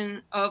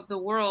creation of the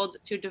world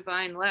to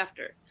divine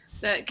laughter.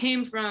 That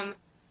came from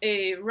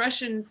a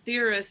Russian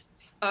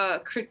theorist's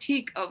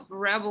critique of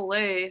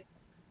Rabelais,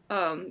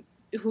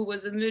 who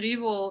was a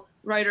medieval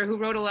writer who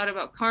wrote a lot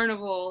about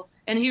carnival,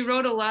 and he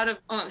wrote a lot of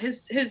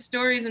his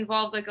stories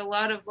involved like a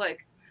lot of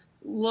like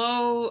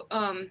low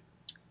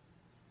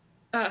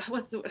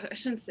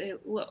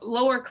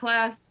lower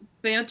class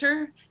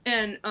banter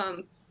and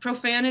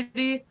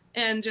profanity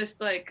and just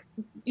like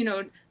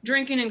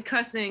drinking and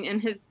cussing,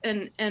 and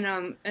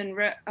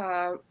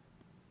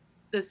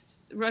this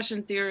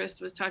Russian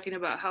theorist was talking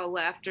about how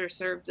laughter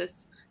served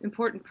this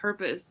important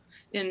purpose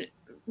in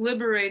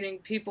liberating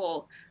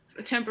people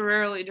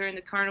temporarily during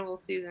the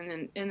carnival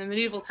season in the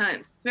medieval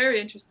times. Very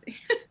interesting.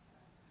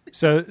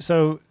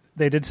 So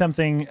they did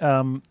something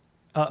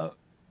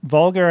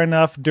vulgar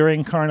enough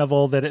during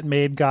Carnival that it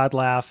made God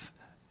laugh,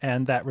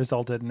 and that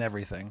resulted in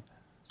everything.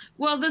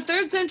 Well, the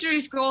 3rd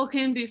century scroll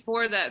came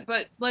before that,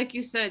 but like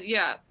you said,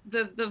 yeah,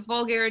 the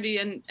vulgarity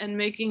and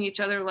making each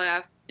other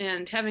laugh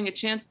and having a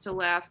chance to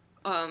laugh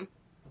in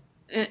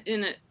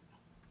it,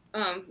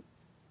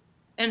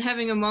 and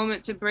having a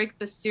moment to break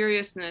the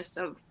seriousness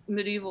of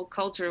medieval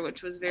culture,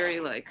 which was very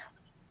like,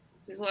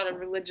 there's a lot of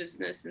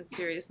religiousness and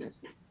seriousness.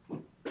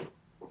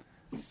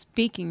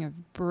 Speaking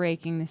of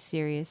breaking the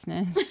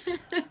seriousness,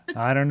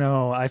 I don't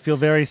know. I feel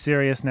very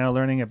serious now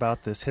learning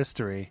about this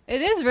history.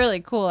 it is really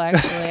cool.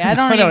 Actually, I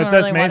don't No, even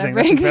that's really want to amazing. That's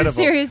break the incredible.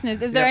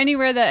 seriousness. Is there Yeah.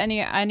 anywhere that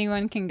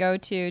anyone can go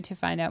to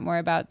find out more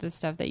about the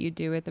stuff that you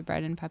do with the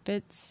Bread and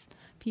Puppets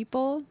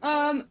people?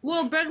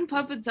 Well, Bread and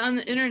Puppets on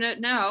the internet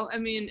now. I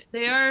mean,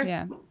 they are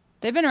Yeah,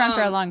 they've been around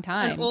for a long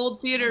time. an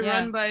old theater Yeah.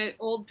 run by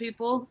old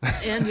people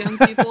and young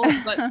people,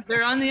 but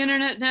they're on the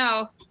internet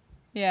now.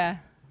 Yeah,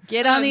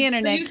 get on the so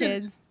internet, you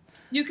can- kids.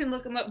 You can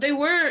look them up. They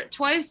were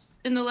twice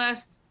in the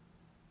last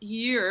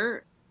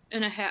year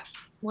and a half,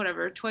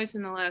 twice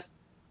in the last.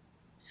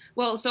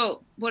 Well,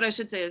 so what I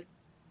should say is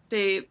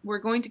they were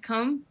going to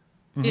come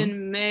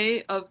in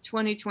May of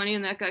 2020,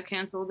 and that got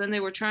canceled. Then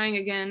they were trying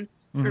again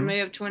for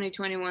May of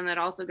 2021. That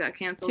also got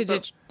canceled. To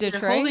So they're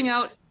Detroit? holding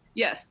out,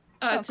 yes,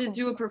 Oh, to cool.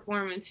 do a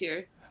performance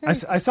here. I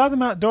saw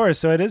them outdoors,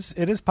 so it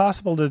is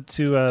possible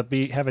to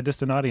have a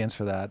distant audience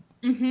for that.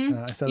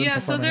 I saw them Yeah,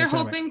 so perform in they're a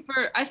tournament. hoping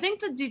for. I think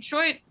the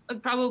Detroit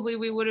probably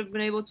we would have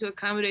been able to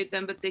accommodate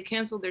them, but they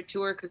canceled their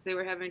tour because they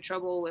were having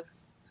trouble with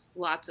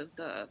lots of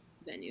the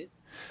venues.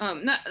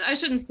 I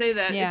shouldn't say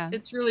that. Yeah.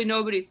 It's really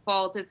nobody's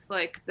fault. It's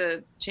like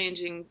the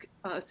changing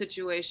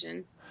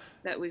situation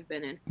that we've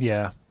been in.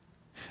 Yeah.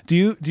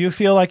 Do you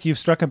feel like you've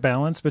struck a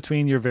balance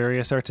between your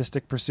various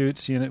artistic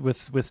pursuits,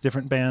 with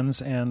different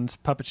bands and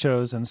puppet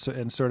shows and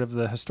sort of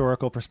the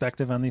historical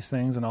perspective on these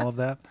things and all of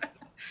that?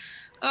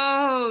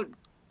 Oh,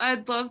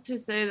 I'd love to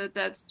say that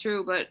that's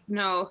true, but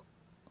no.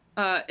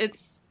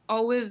 It's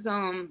always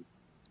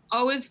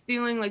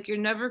feeling like you're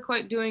never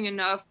quite doing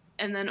enough,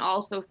 and then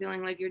also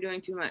feeling like you're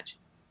doing too much.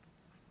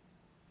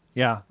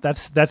 Yeah,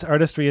 that's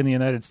artistry in the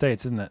United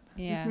States, isn't it?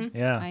 Yeah.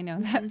 Yeah. I know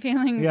that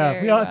feeling. Yeah,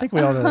 very well. I think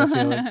we all know that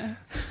feeling.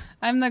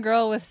 I'm the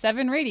girl with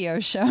 7 radio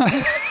shows.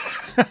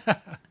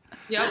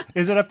 Yep.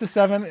 Is it up to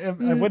 7? I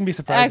wouldn't be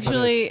surprised.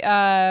 Actually,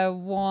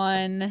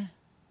 1,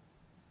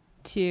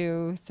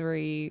 2,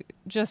 3,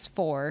 just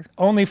 4.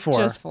 Only 4.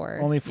 Just 4.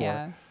 Only 4.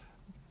 Yeah.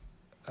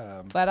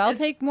 But I'll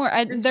take more.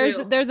 There's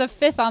real. a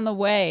 5th on the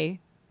way.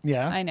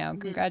 Yeah. I know.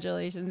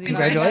 Congratulations.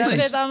 Congratulations.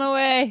 There's a 5th on the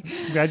way.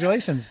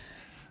 Congratulations.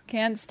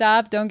 Can't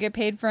stop. Don't get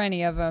paid for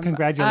any of them.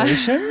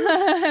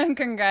 Congratulations.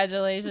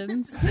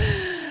 Congratulations.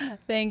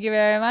 Thank you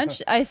very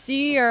much. I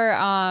see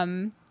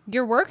your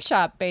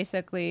workshop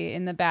basically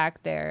in the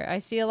back there. I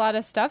see a lot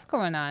of stuff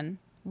going on.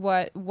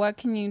 What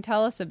can you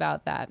tell us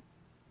about that?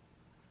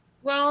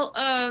 Well,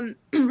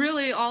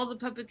 really, all the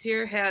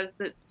puppeteer has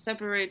that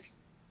separates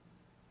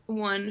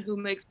one who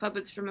makes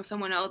puppets from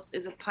someone else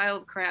is a pile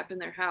of crap in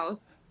their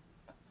house.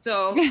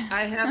 So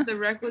I have the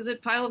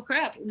requisite pile of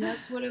crap, and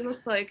that's what it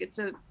looks like. It's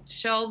a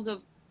shelves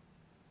of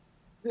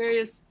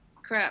various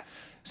crap.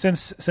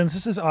 Since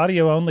this is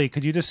audio only,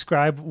 could you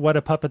describe what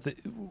a puppet,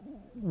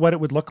 what it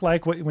would look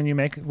like when you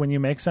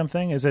make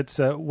something? Is it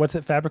what's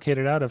it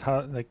fabricated out of?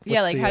 How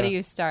how do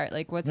you start?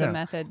 Like, what's a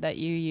method that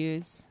you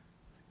use?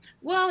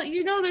 Well,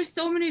 there's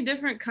so many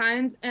different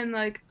kinds, and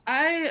like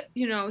I,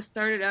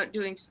 started out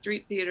doing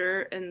street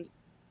theater and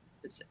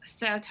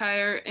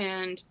satire,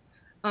 and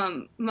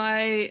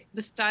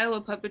the style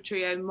of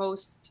puppetry I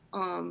most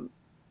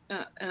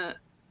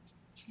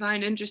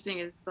find interesting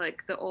is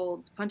like the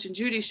old Punch and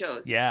Judy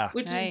shows. Yeah,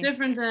 which Nice. is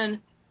different than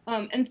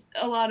and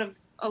a lot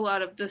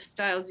of the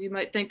styles you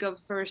might think of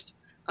first.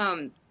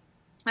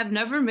 I've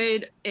never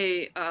made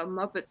a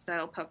Muppet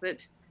style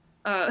puppet.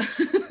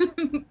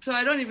 So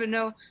I don't even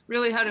know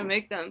really how to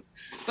make them,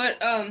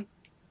 but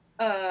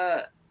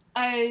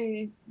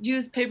I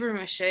use paper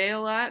mache a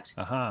lot.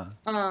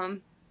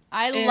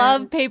 I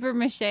love paper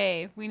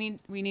mache. We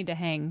need to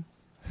hang.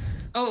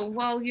 Oh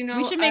well,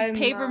 We should make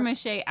paper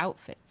mache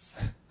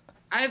outfits.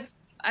 I've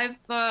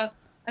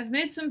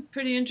made some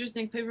pretty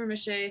interesting paper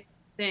mache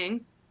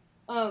things,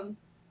 a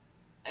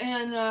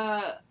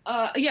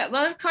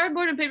lot of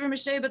cardboard and paper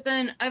mache. But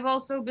then I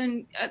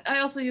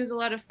also use a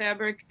lot of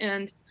fabric,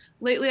 and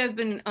lately I've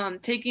been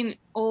taking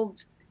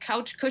old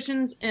couch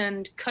cushions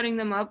and cutting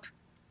them up,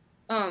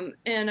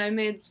 and I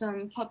made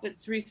some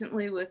puppets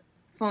recently with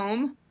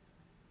foam,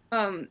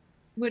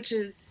 which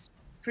is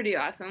pretty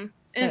awesome.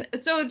 And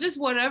so just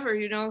whatever,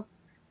 I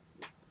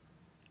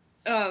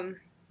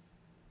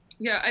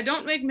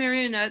don't make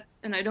marionettes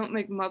and I don't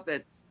make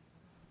Muppets.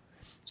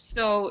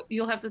 So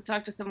you'll have to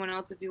talk to someone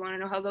else if you want to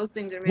know how those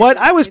things are made. What?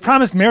 I was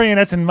promised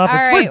marionettes and Muppets. All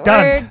right, we're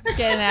done. We're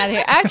getting out of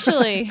here.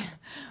 Actually,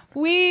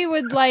 we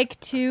would like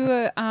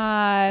to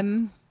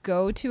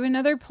go to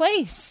another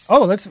place.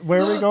 Oh,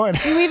 where are we going?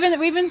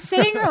 We've been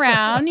sitting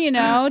around,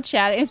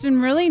 chatting. It's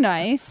been really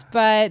nice,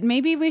 but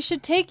maybe we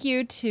should take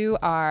you to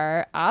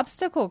our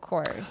obstacle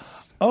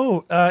course.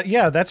 Oh,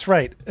 yeah, that's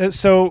right.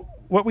 So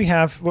what we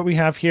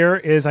have here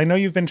is, I know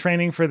you've been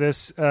training for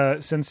this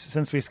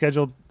since we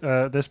scheduled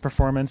this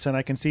performance, and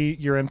I can see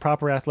you're in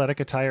proper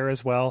athletic attire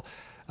as well.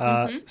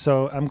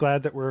 So I'm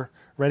glad that we're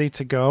ready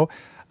to go.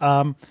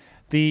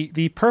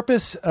 The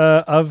purpose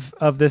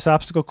of this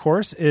obstacle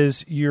course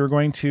is you're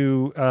going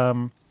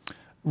to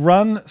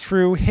run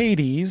through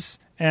Hades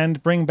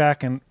and bring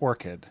back an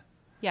orchid.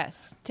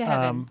 Yes, to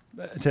heaven.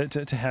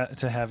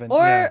 To heaven.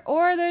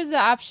 Or there's the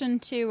option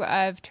too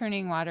of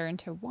turning water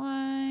into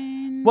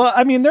wine. Well,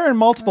 I mean, there are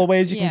multiple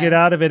ways you can Yeah. get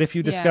out of it if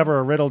you discover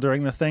a riddle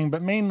during the thing,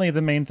 but mainly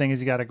the main thing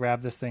is you got to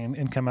grab this thing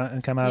and come out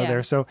of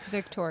there. So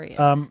victorious.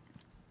 Are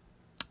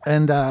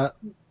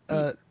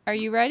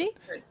you ready?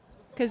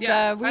 Because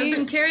I've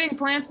been carrying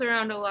plants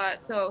around a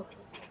lot, so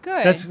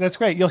good. that's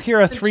great. You'll hear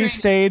a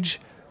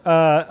 3-stage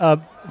a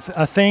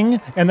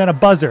thing and then a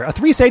buzzer, a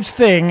 3-stage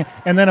thing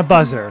and then a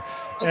buzzer,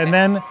 and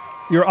then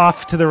you're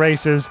off to the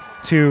races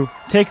to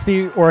take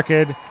the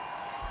orchid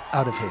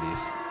out of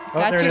Hades.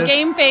 Got there your it is.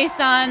 game face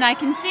on. I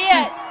can see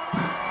it.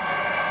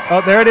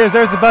 Oh, there it is.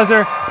 There's the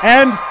buzzer.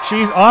 And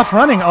she's off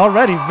running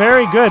already.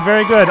 Very good,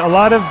 very good. A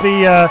lot of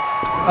the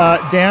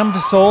damned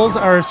souls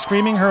are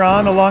screaming her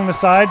on along the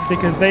sides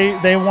because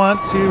they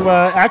want to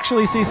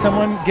actually see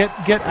someone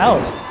get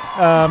out.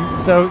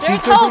 So There's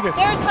she's doing hope. pretty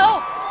good. There's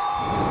hope.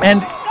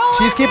 And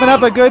she's keeping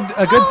up a good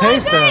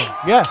pace there. Lindsay!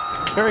 Yeah,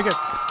 very good.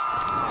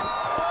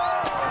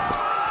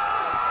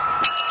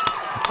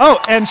 Oh,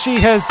 and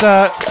she has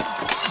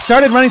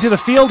started running through the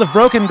field of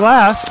broken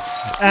glass,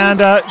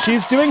 and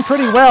she's doing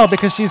pretty well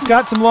because she's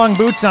got some long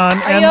boots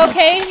on. Are you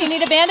okay? You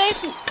need a Band-Aid?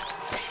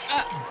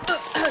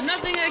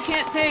 nothing I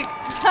can't take.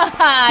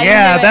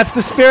 Yeah, that's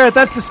the spirit.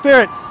 That's the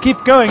spirit.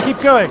 Keep going. Keep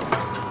going.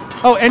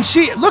 Oh, and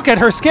look at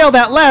her scale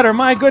that ladder.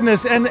 My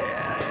goodness. And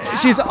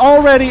she's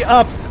already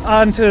up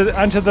onto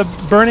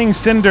the burning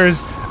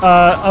cinders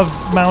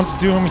of Mount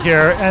Doom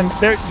here, and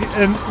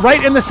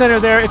right in the center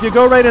there. If you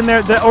go right in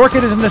there, the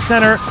orchid is in the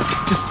center.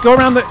 Just go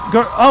around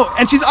Oh,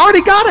 and she's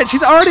already got it.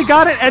 She's already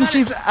got it, and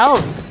she's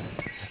out.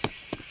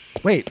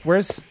 Wait,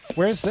 where's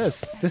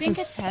this? I think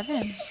it's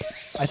heaven.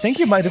 I think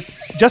you might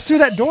have just through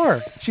that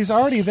door. She's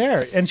already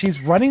there, and she's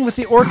running with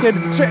the orchid.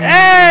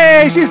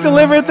 Hey, she's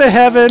delivered the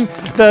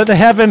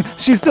heaven.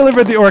 She's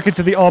delivered the orchid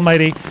to the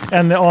Almighty,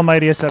 and the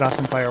Almighty has set off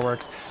some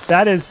fireworks.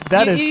 That is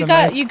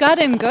You got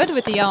in good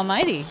with the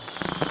Almighty.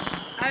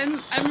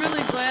 I'm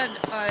really glad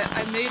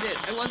I made it.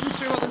 I wasn't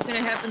sure what was going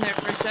to happen there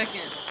for a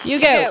second. You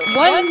get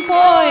 1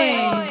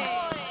 point.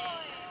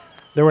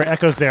 There were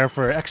echoes there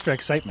for extra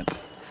excitement.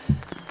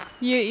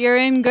 You're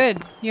in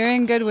good. You're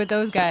in good with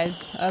those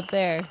guys up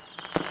there.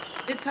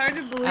 It's hard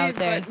to believe,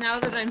 but now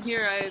that I'm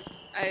here,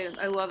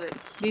 I love it.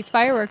 These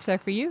fireworks are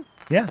for you.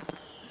 Yeah.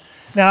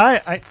 Now,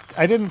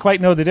 I didn't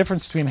quite know the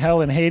difference between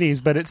Hell and Hades,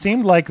 but it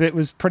seemed like it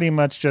was pretty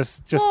much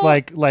just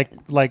like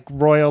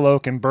Royal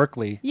Oak and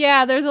Berkeley.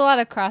 Yeah, there's a lot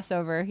of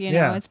crossover. You know,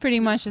 Yeah. It's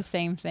pretty much the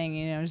same thing.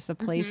 You know, just a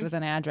place with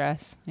an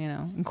address. You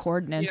know, and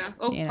coordinates.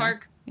 Yeah, Oak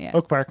Park. Yeah.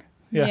 Oak Park.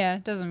 Yeah. Yeah,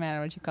 it doesn't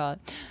matter what you call it.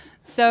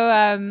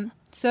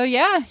 So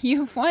yeah,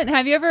 you've won.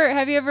 Have you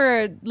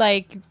ever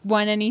like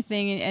won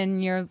anything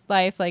in your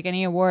life, like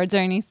any awards or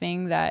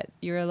anything that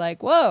you were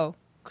like, whoa,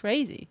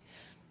 crazy?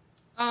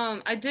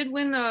 I did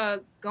win a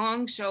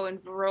gong show in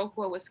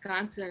Viroqua,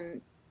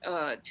 Wisconsin,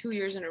 2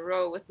 years in a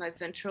row with my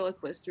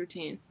ventriloquist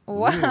routine.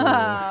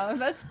 Wow,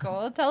 that's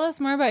cool. Tell us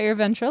more about your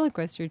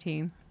ventriloquist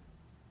routine.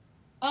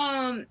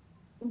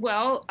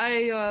 Well,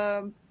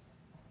 I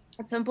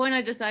at some point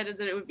I decided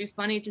that it would be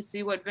funny to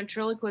see what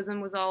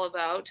ventriloquism was all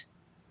about.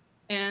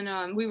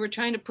 And we were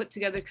trying to put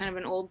together kind of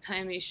an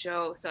old-timey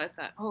show. So I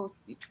thought,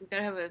 we got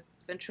to have a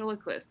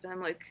ventriloquist. And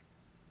I'm like,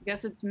 I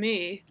guess it's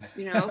me,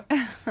 you know.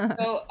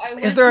 So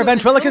Is there a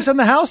ventriloquist in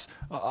the house?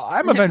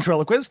 I'm a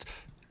ventriloquist.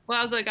 Well,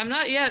 I was like, I'm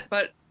not yet,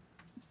 but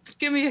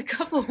give me a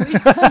couple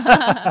weeks.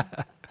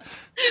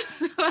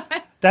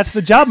 That's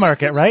the job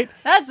market, right?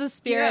 That's the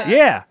spirit.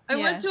 Yeah. I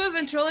went to a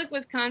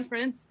ventriloquist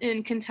conference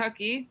in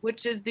Kentucky,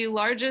 which is the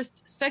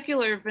largest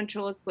secular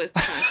ventriloquist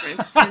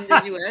conference in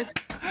the U.S.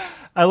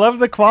 I love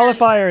the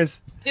qualifiers.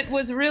 It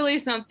was really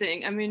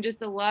something. I mean,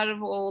 just a lot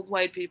of old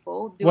white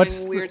people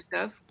doing weird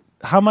stuff.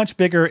 How much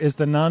bigger is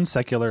the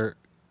non-secular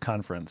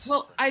conference?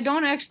 Well, I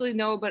don't actually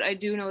know, but I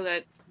do know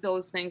that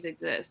those things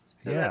exist.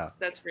 So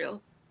that's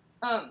real.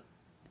 And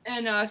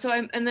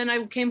then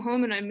I came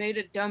home and I made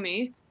a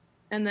dummy,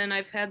 and then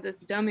I've had this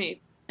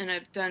dummy and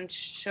I've done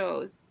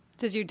shows.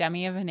 Does your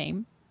dummy have a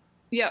name?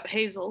 Yeah,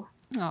 Hazel.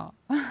 Oh.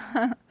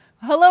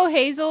 Hello,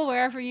 Hazel,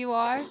 wherever you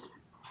are.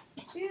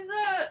 She's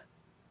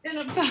in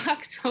a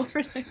box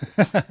over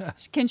there.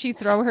 Can she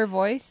throw her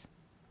voice?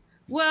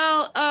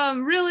 Well,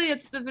 really,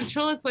 it's the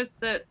ventriloquist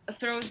that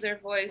throws their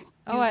voice.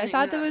 Oh, I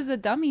thought that was the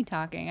dummy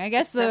talking. I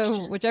guess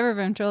whichever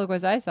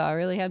ventriloquist I saw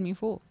really had me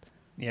fooled.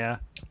 Yeah.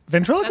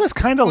 Ventriloquists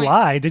kind of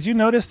lie. Did you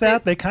notice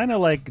that? They kind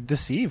of like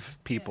deceive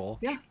people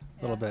a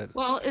little bit.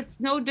 Well, it's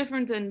no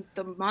different than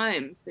the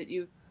mimes that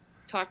you've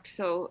talked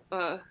so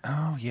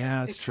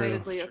it's true.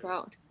 excitedly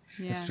about.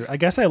 Yeah. It's true. I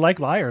guess I like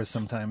liars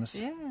sometimes.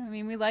 Yeah, I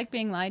mean, we like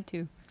being lied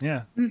to.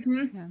 Yeah.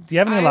 Mm-hmm. Yeah. Do you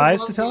have any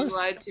lies to tell us?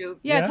 Lied to.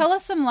 Yeah, tell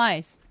us some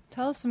lies.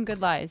 Tell us some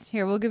good lies.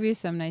 Here, we'll give you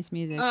some nice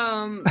music.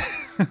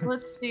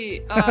 Let's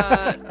see.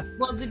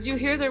 Well, did you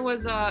hear there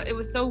was it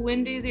was so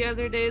windy the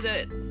other day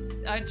that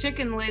a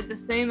chicken laid the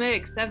same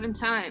egg 7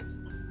 times.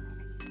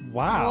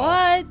 Wow.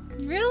 What?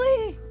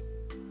 Really?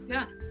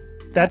 Yeah.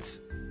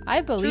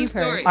 I believe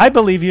her. Story. I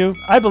believe you.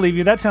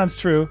 That sounds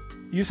true.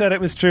 You said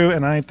it was true,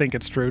 and I think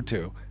it's true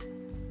too.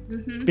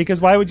 Mm-hmm. Because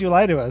why would you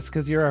lie to us?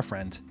 Because you're our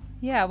friend.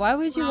 Yeah, why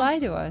would you lie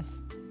to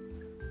us?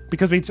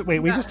 Because we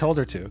just told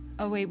her to.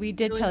 Oh, wait, we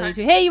did Really tell you hard.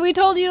 to. Hey, we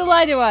told you to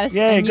lie to us,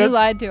 Yay, and you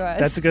lied to us.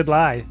 That's a good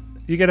lie.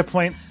 You get a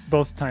point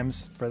both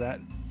times for that.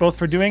 Both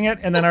for doing it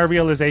and then our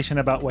realization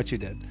about what you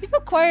did. You've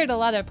acquired a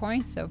lot of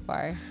points so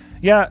far.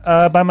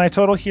 Yeah, by my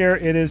total here,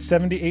 it is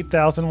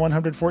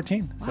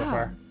 78,114 so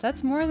far.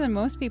 That's more than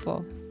most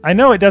people. I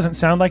know it doesn't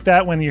sound like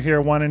that when you hear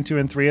 1 and 2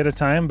 and 3 at a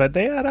time, but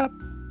they add up.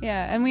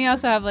 Yeah, and we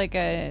also have like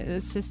a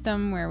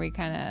system where we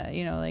kind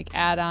of, like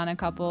add on a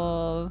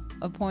couple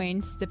of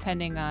points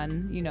depending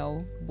on,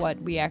 what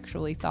we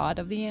actually thought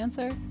of the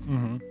answer.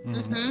 Mm-hmm, mm-hmm.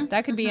 So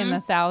that could be in the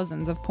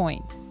thousands of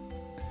points.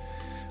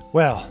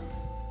 Well,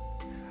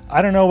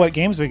 I don't know what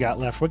games we got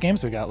left. What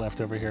games we got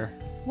left over here?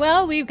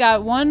 Well, we've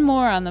got one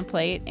more on the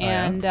plate,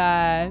 and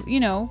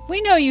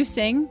we know you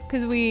sing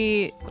because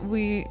we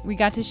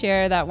got to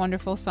share that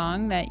wonderful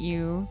song that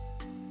you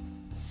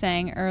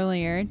sang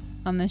earlier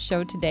on the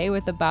show today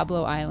with the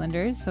Bablo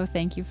Islanders. So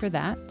thank you for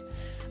that.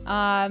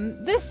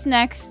 This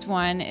next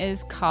one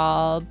is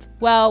called.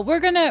 Well,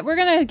 we're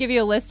gonna give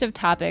you a list of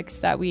topics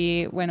that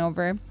we went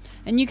over,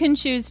 and you can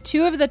choose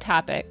 2 of the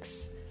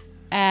topics.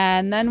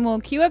 And then we'll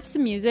cue up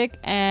some music,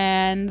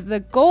 and the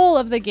goal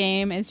of the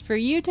game is for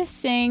you to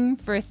sing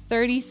for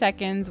 30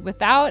 seconds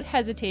without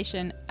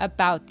hesitation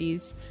about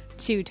these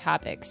 2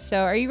 topics. So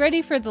are you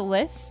ready for the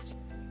list?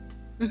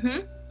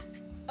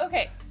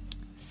 Okay.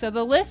 So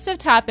the list of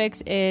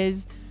topics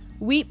is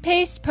wheat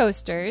paste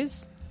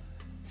posters,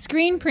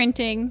 screen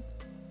printing,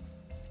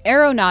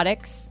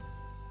 aeronautics,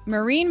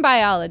 marine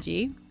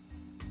biology,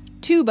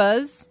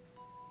 tubas,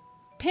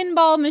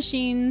 pinball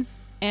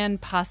machines, and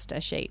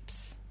pasta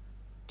shapes.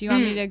 Do you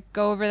want me to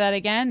go over that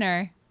again,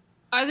 or?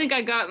 I think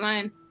I got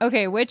mine.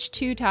 Okay, which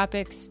 2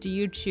 topics do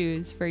you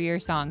choose for your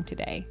song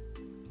today?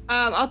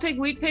 I'll take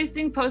wheat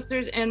pasting,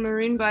 posters, and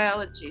marine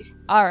biology.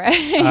 All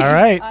right. All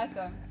right.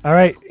 Awesome. All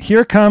right.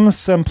 Here comes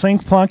some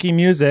plink plonky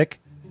music.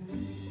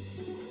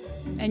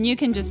 And you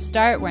can just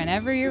start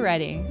whenever you're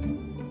ready.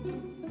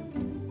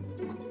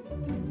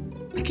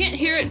 I can't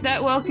hear it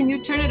that well. Can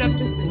you turn it up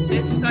just a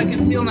titch so I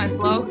can feel my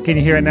flow? Can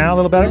you hear it now a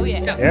little better? Oh,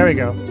 yeah. There we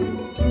go.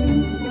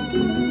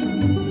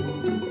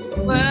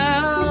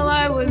 Well,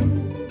 I was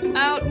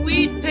out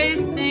wheat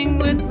pasting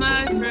with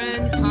my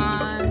friend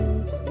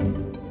Hans.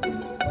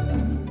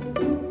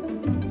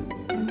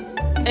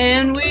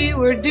 And we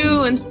were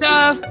doing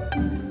stuff.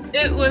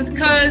 It was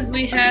 'cause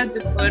we had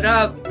to put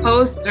up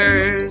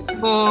posters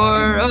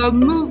for a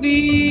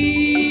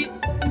movie.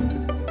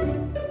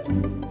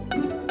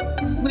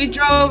 We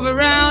drove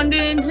around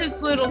in his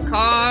little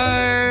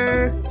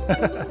car.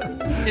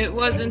 It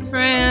was in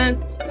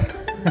France.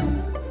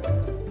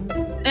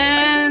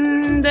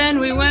 And then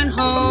we went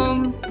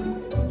home.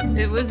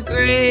 It was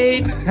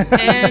great.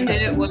 And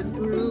it was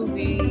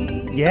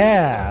groovy.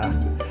 Yeah.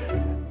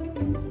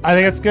 I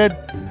think it's good.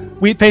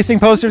 Wheat pasting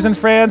posters in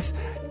France.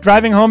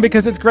 Driving home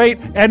because it's great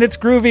and it's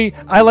groovy.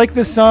 I like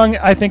this song.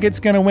 I think it's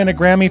going to win a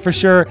Grammy for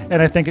sure,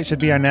 and I think it should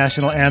be our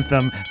national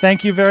anthem.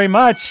 Thank you very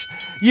much.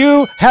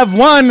 You have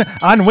won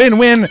on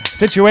Win-Win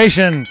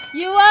Situation.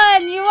 You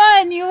won! You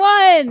won! You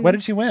won! What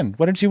did she win?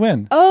 What did she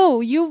win?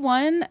 Oh, you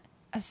won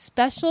a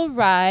special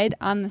ride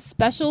on the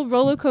special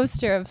roller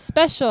coaster of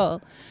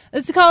Special.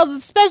 It's called the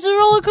Special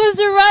Roller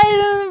Coaster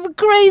Ride, a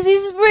crazy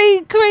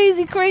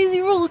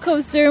roller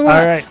coaster. And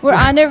All right. We're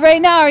on it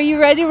right now. Are you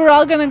ready? We're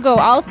all going to go,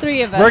 all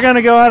 3 of us. We're going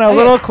to go on a Okay.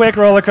 little quick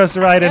roller coaster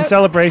ride in Yep.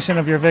 celebration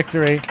of your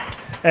victory.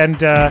 And,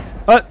 there's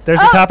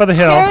the top of the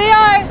hill. Here we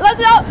are.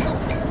 Let's go.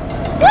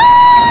 Woo!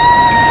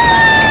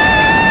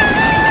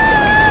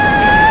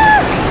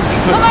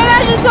 Oh my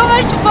gosh, it's so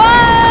much fun!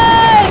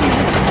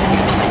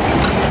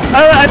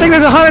 I think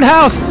there's a haunted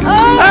house.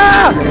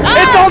 Oh.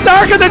 It's all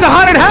dark and there's a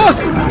haunted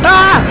house.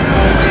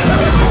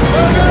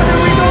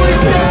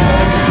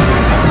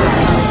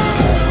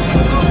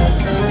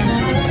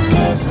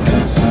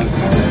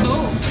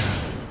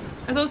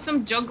 Are those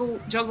some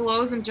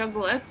juggalos and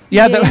juggalettes?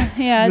 Yeah,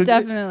 Yeah, it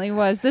definitely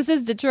was. This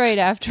is Detroit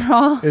after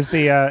all. is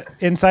the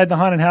inside the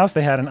haunted house.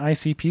 They had an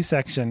ICP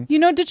section. You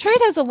know, Detroit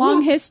has a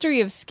long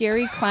history of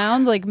scary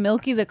clowns, like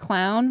Milky the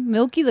Clown.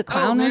 Milky the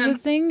Clown was man. a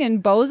thing,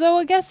 and Bozo,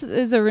 I guess,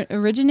 is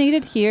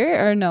originated here.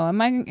 Or no, am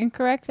I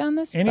incorrect on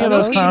this? Any of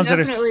those Bozo? clowns that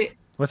are. Definitely.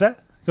 What's that?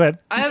 Go ahead.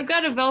 I have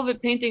got a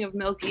velvet painting of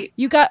Milky.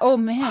 You got, oh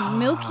man,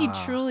 Milky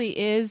truly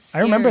is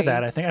scary. I remember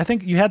that. I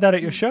think you had that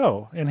at your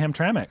show in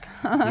Hamtramck.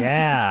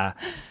 Yeah.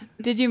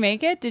 Did you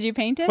make it? Did you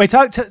paint it? Wait,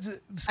 can you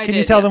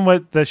did, tell yeah. them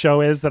what the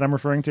show is that I'm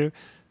referring to?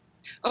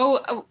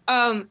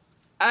 I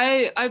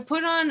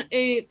put on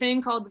a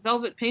thing called the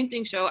Velvet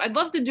Painting Show. I'd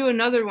love to do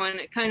another one.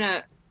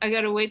 I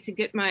gotta wait to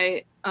get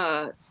my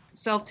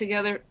self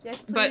together.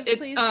 Yes, please, but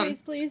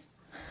it's, please.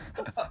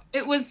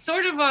 It was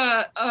sort of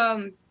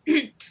a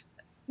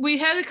we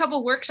had a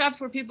couple workshops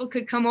where people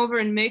could come over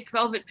and make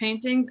velvet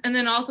paintings, and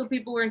then also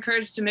people were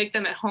encouraged to make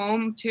them at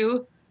home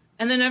too.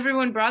 And then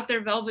everyone brought their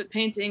velvet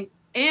paintings,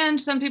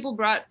 and some people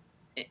brought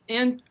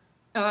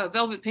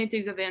velvet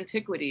paintings of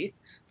antiquity.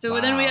 So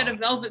then we had a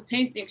velvet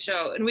painting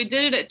show, and we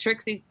did it at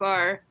Trixie's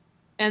Bar,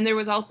 and there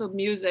was also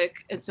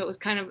music, and so it was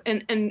kind of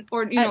like the an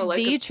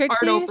Trixie's?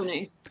 art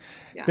opening.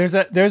 Yeah. There's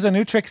a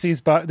new Trixie's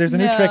bar. There's a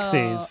new No.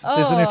 Trixie's.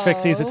 There's a new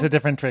Trixie's. It's Oh. a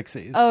different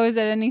Trixie's. Oh, is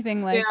it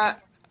anything like? Yeah,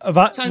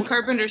 Ava- it's on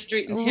Carpenter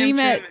Street in We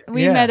met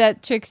Hamtramck. Yeah.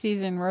 at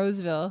Trixie's in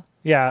Roseville.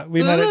 yeah,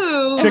 we met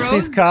Ooh, at Trixie's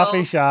Roseville.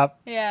 Coffee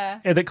Shop. Yeah.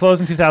 That closed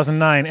in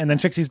 2009, and then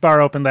Trixie's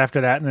Bar opened after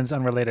that, and then it's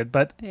unrelated.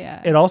 But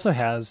Yeah. it also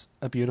has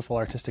a beautiful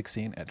artistic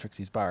scene at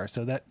Trixie's Bar,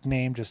 so that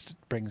name just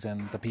brings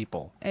in the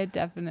people. It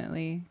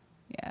definitely,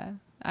 yeah.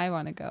 I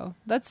want to go.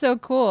 That's so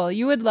cool.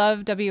 You would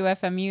love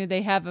WFMU.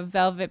 They have a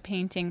velvet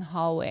painting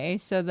hallway.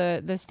 So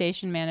the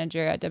station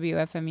manager at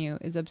WFMU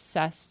is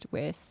obsessed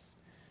with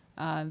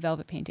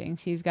velvet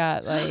paintings. He's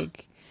got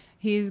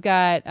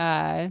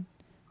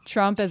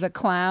Trump as a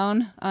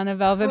clown on a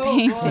velvet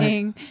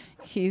painting.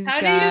 He's How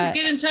got do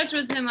you get in touch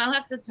with him? I'll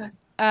have to touch.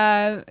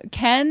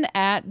 Ken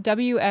at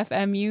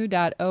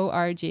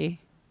WFMU.org.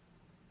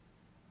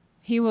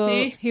 He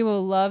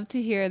will love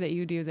to hear that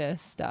you do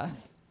this stuff.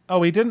 Oh,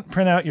 we didn't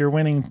print out your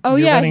winning. Oh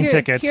your yeah, winning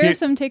tickets. Here are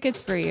some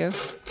tickets for you.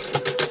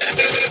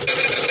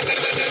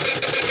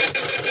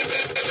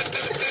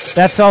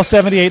 That's all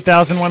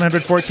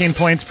 78,114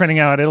 points printing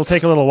out. It'll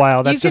take a little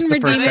while. That's just the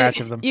first redeem batch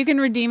of them. You can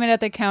redeem it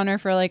at the counter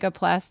for like a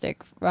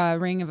plastic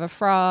ring of a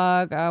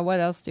frog. What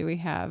else do we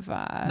have?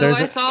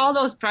 I saw all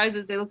those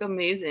prizes. They look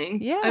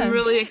amazing. Yeah. I'm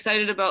really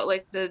excited about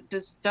like the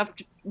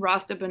stuffed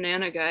Rasta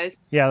banana guys.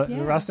 Yeah,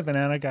 the Rasta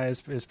banana guy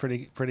is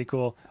pretty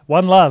cool.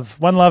 One love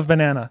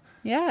banana.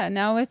 Yeah.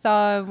 Now with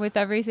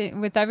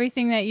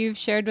everything that you've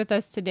shared with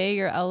us today,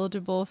 you're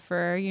eligible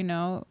for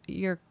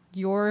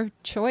your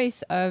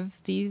choice of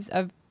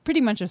pretty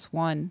much just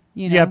one.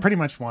 Yeah, pretty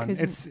much one.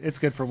 It's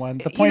good for one.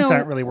 The points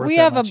aren't really worth. We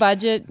that have much. a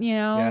budget,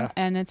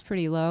 and it's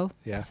pretty low.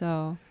 Yeah.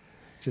 So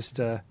just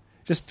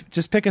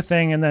pick a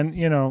thing and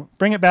then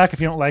bring it back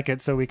if you don't like it,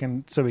 so we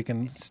can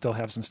still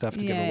have some stuff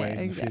to give away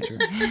in the future.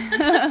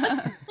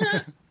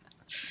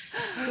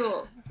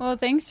 Cool. Well,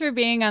 thanks for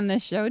being on the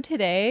show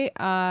today.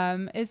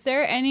 Is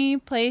there any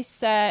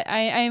place that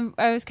I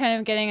was kind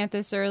of getting at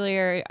this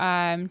earlier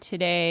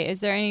today?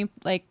 Is there any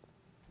like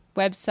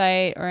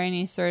website or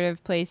any sort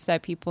of place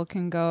that people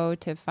can go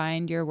to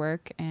find your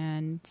work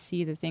and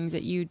see the things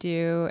that you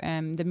do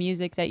and the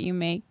music that you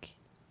make?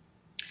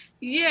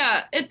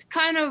 Yeah, it's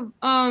kind of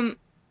I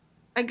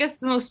guess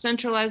the most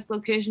centralized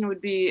location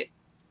would be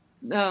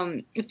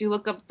if you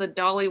look up the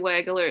Dolly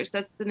Wagglers.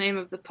 That's the name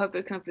of the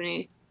puppet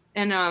company,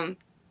 and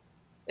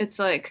it's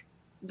like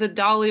the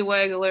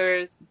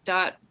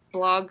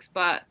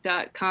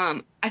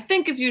dollywagglers.blogspot.com. I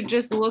think if you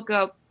just look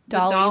up the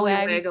Dolly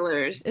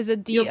Wagglers, is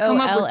it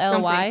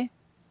DOLLY?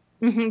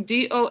 Mm-hmm,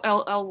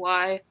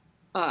 DOLLY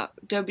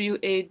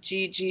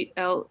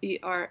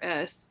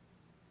WAGGLERS.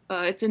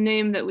 It's a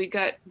name that we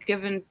got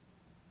given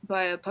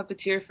by a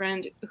puppeteer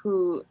friend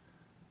who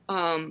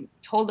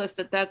told us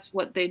that that's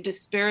what they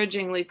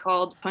disparagingly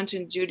called Punch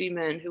and Judy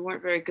men who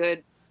weren't very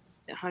good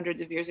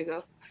hundreds of years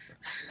ago.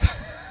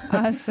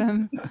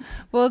 Awesome.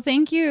 Well,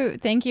 thank you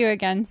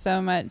again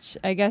so much.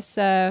 I guess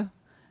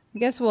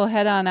we'll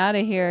head on out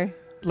of here.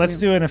 Let's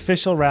do an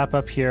official wrap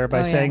up here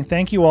by saying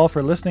thank you all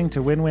for listening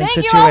to Win-Win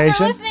Thank Situation. you all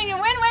for listening to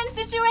Win-Win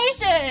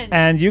Situation.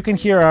 And you can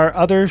hear our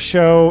other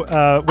show,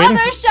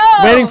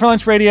 Waiting for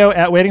Lunch Radio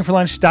at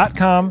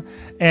waitingforlunch.com.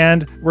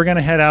 And we're going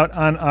to head out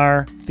on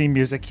our theme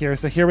music here.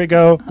 So here we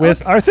go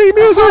with our theme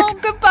music. Oh,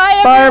 goodbye,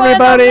 Bye, everyone.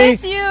 everybody. I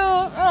miss you.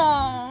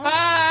 Aww.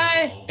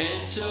 Bye.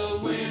 It's a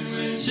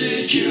win-win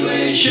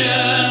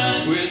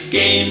situation with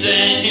games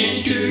and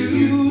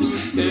interviews.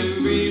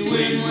 Every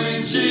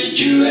win-win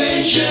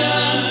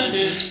situation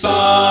is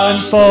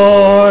fun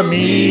For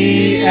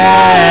me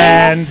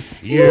and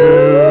you.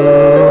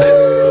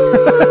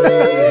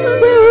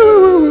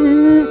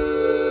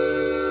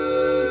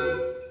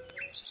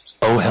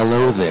 Oh,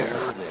 hello there.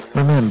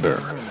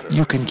 Remember,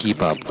 you can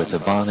keep up with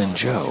Yvonne and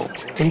Joe,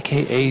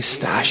 aka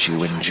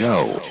Stashu and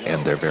Joe,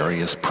 and their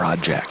various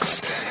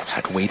projects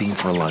at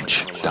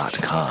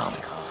waitingforlunch.com.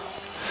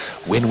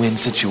 Win-Win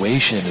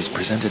Situation is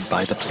presented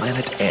by the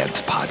Planet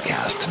Ant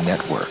Podcast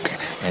Network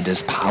and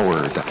is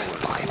powered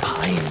by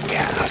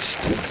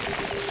Pinecast.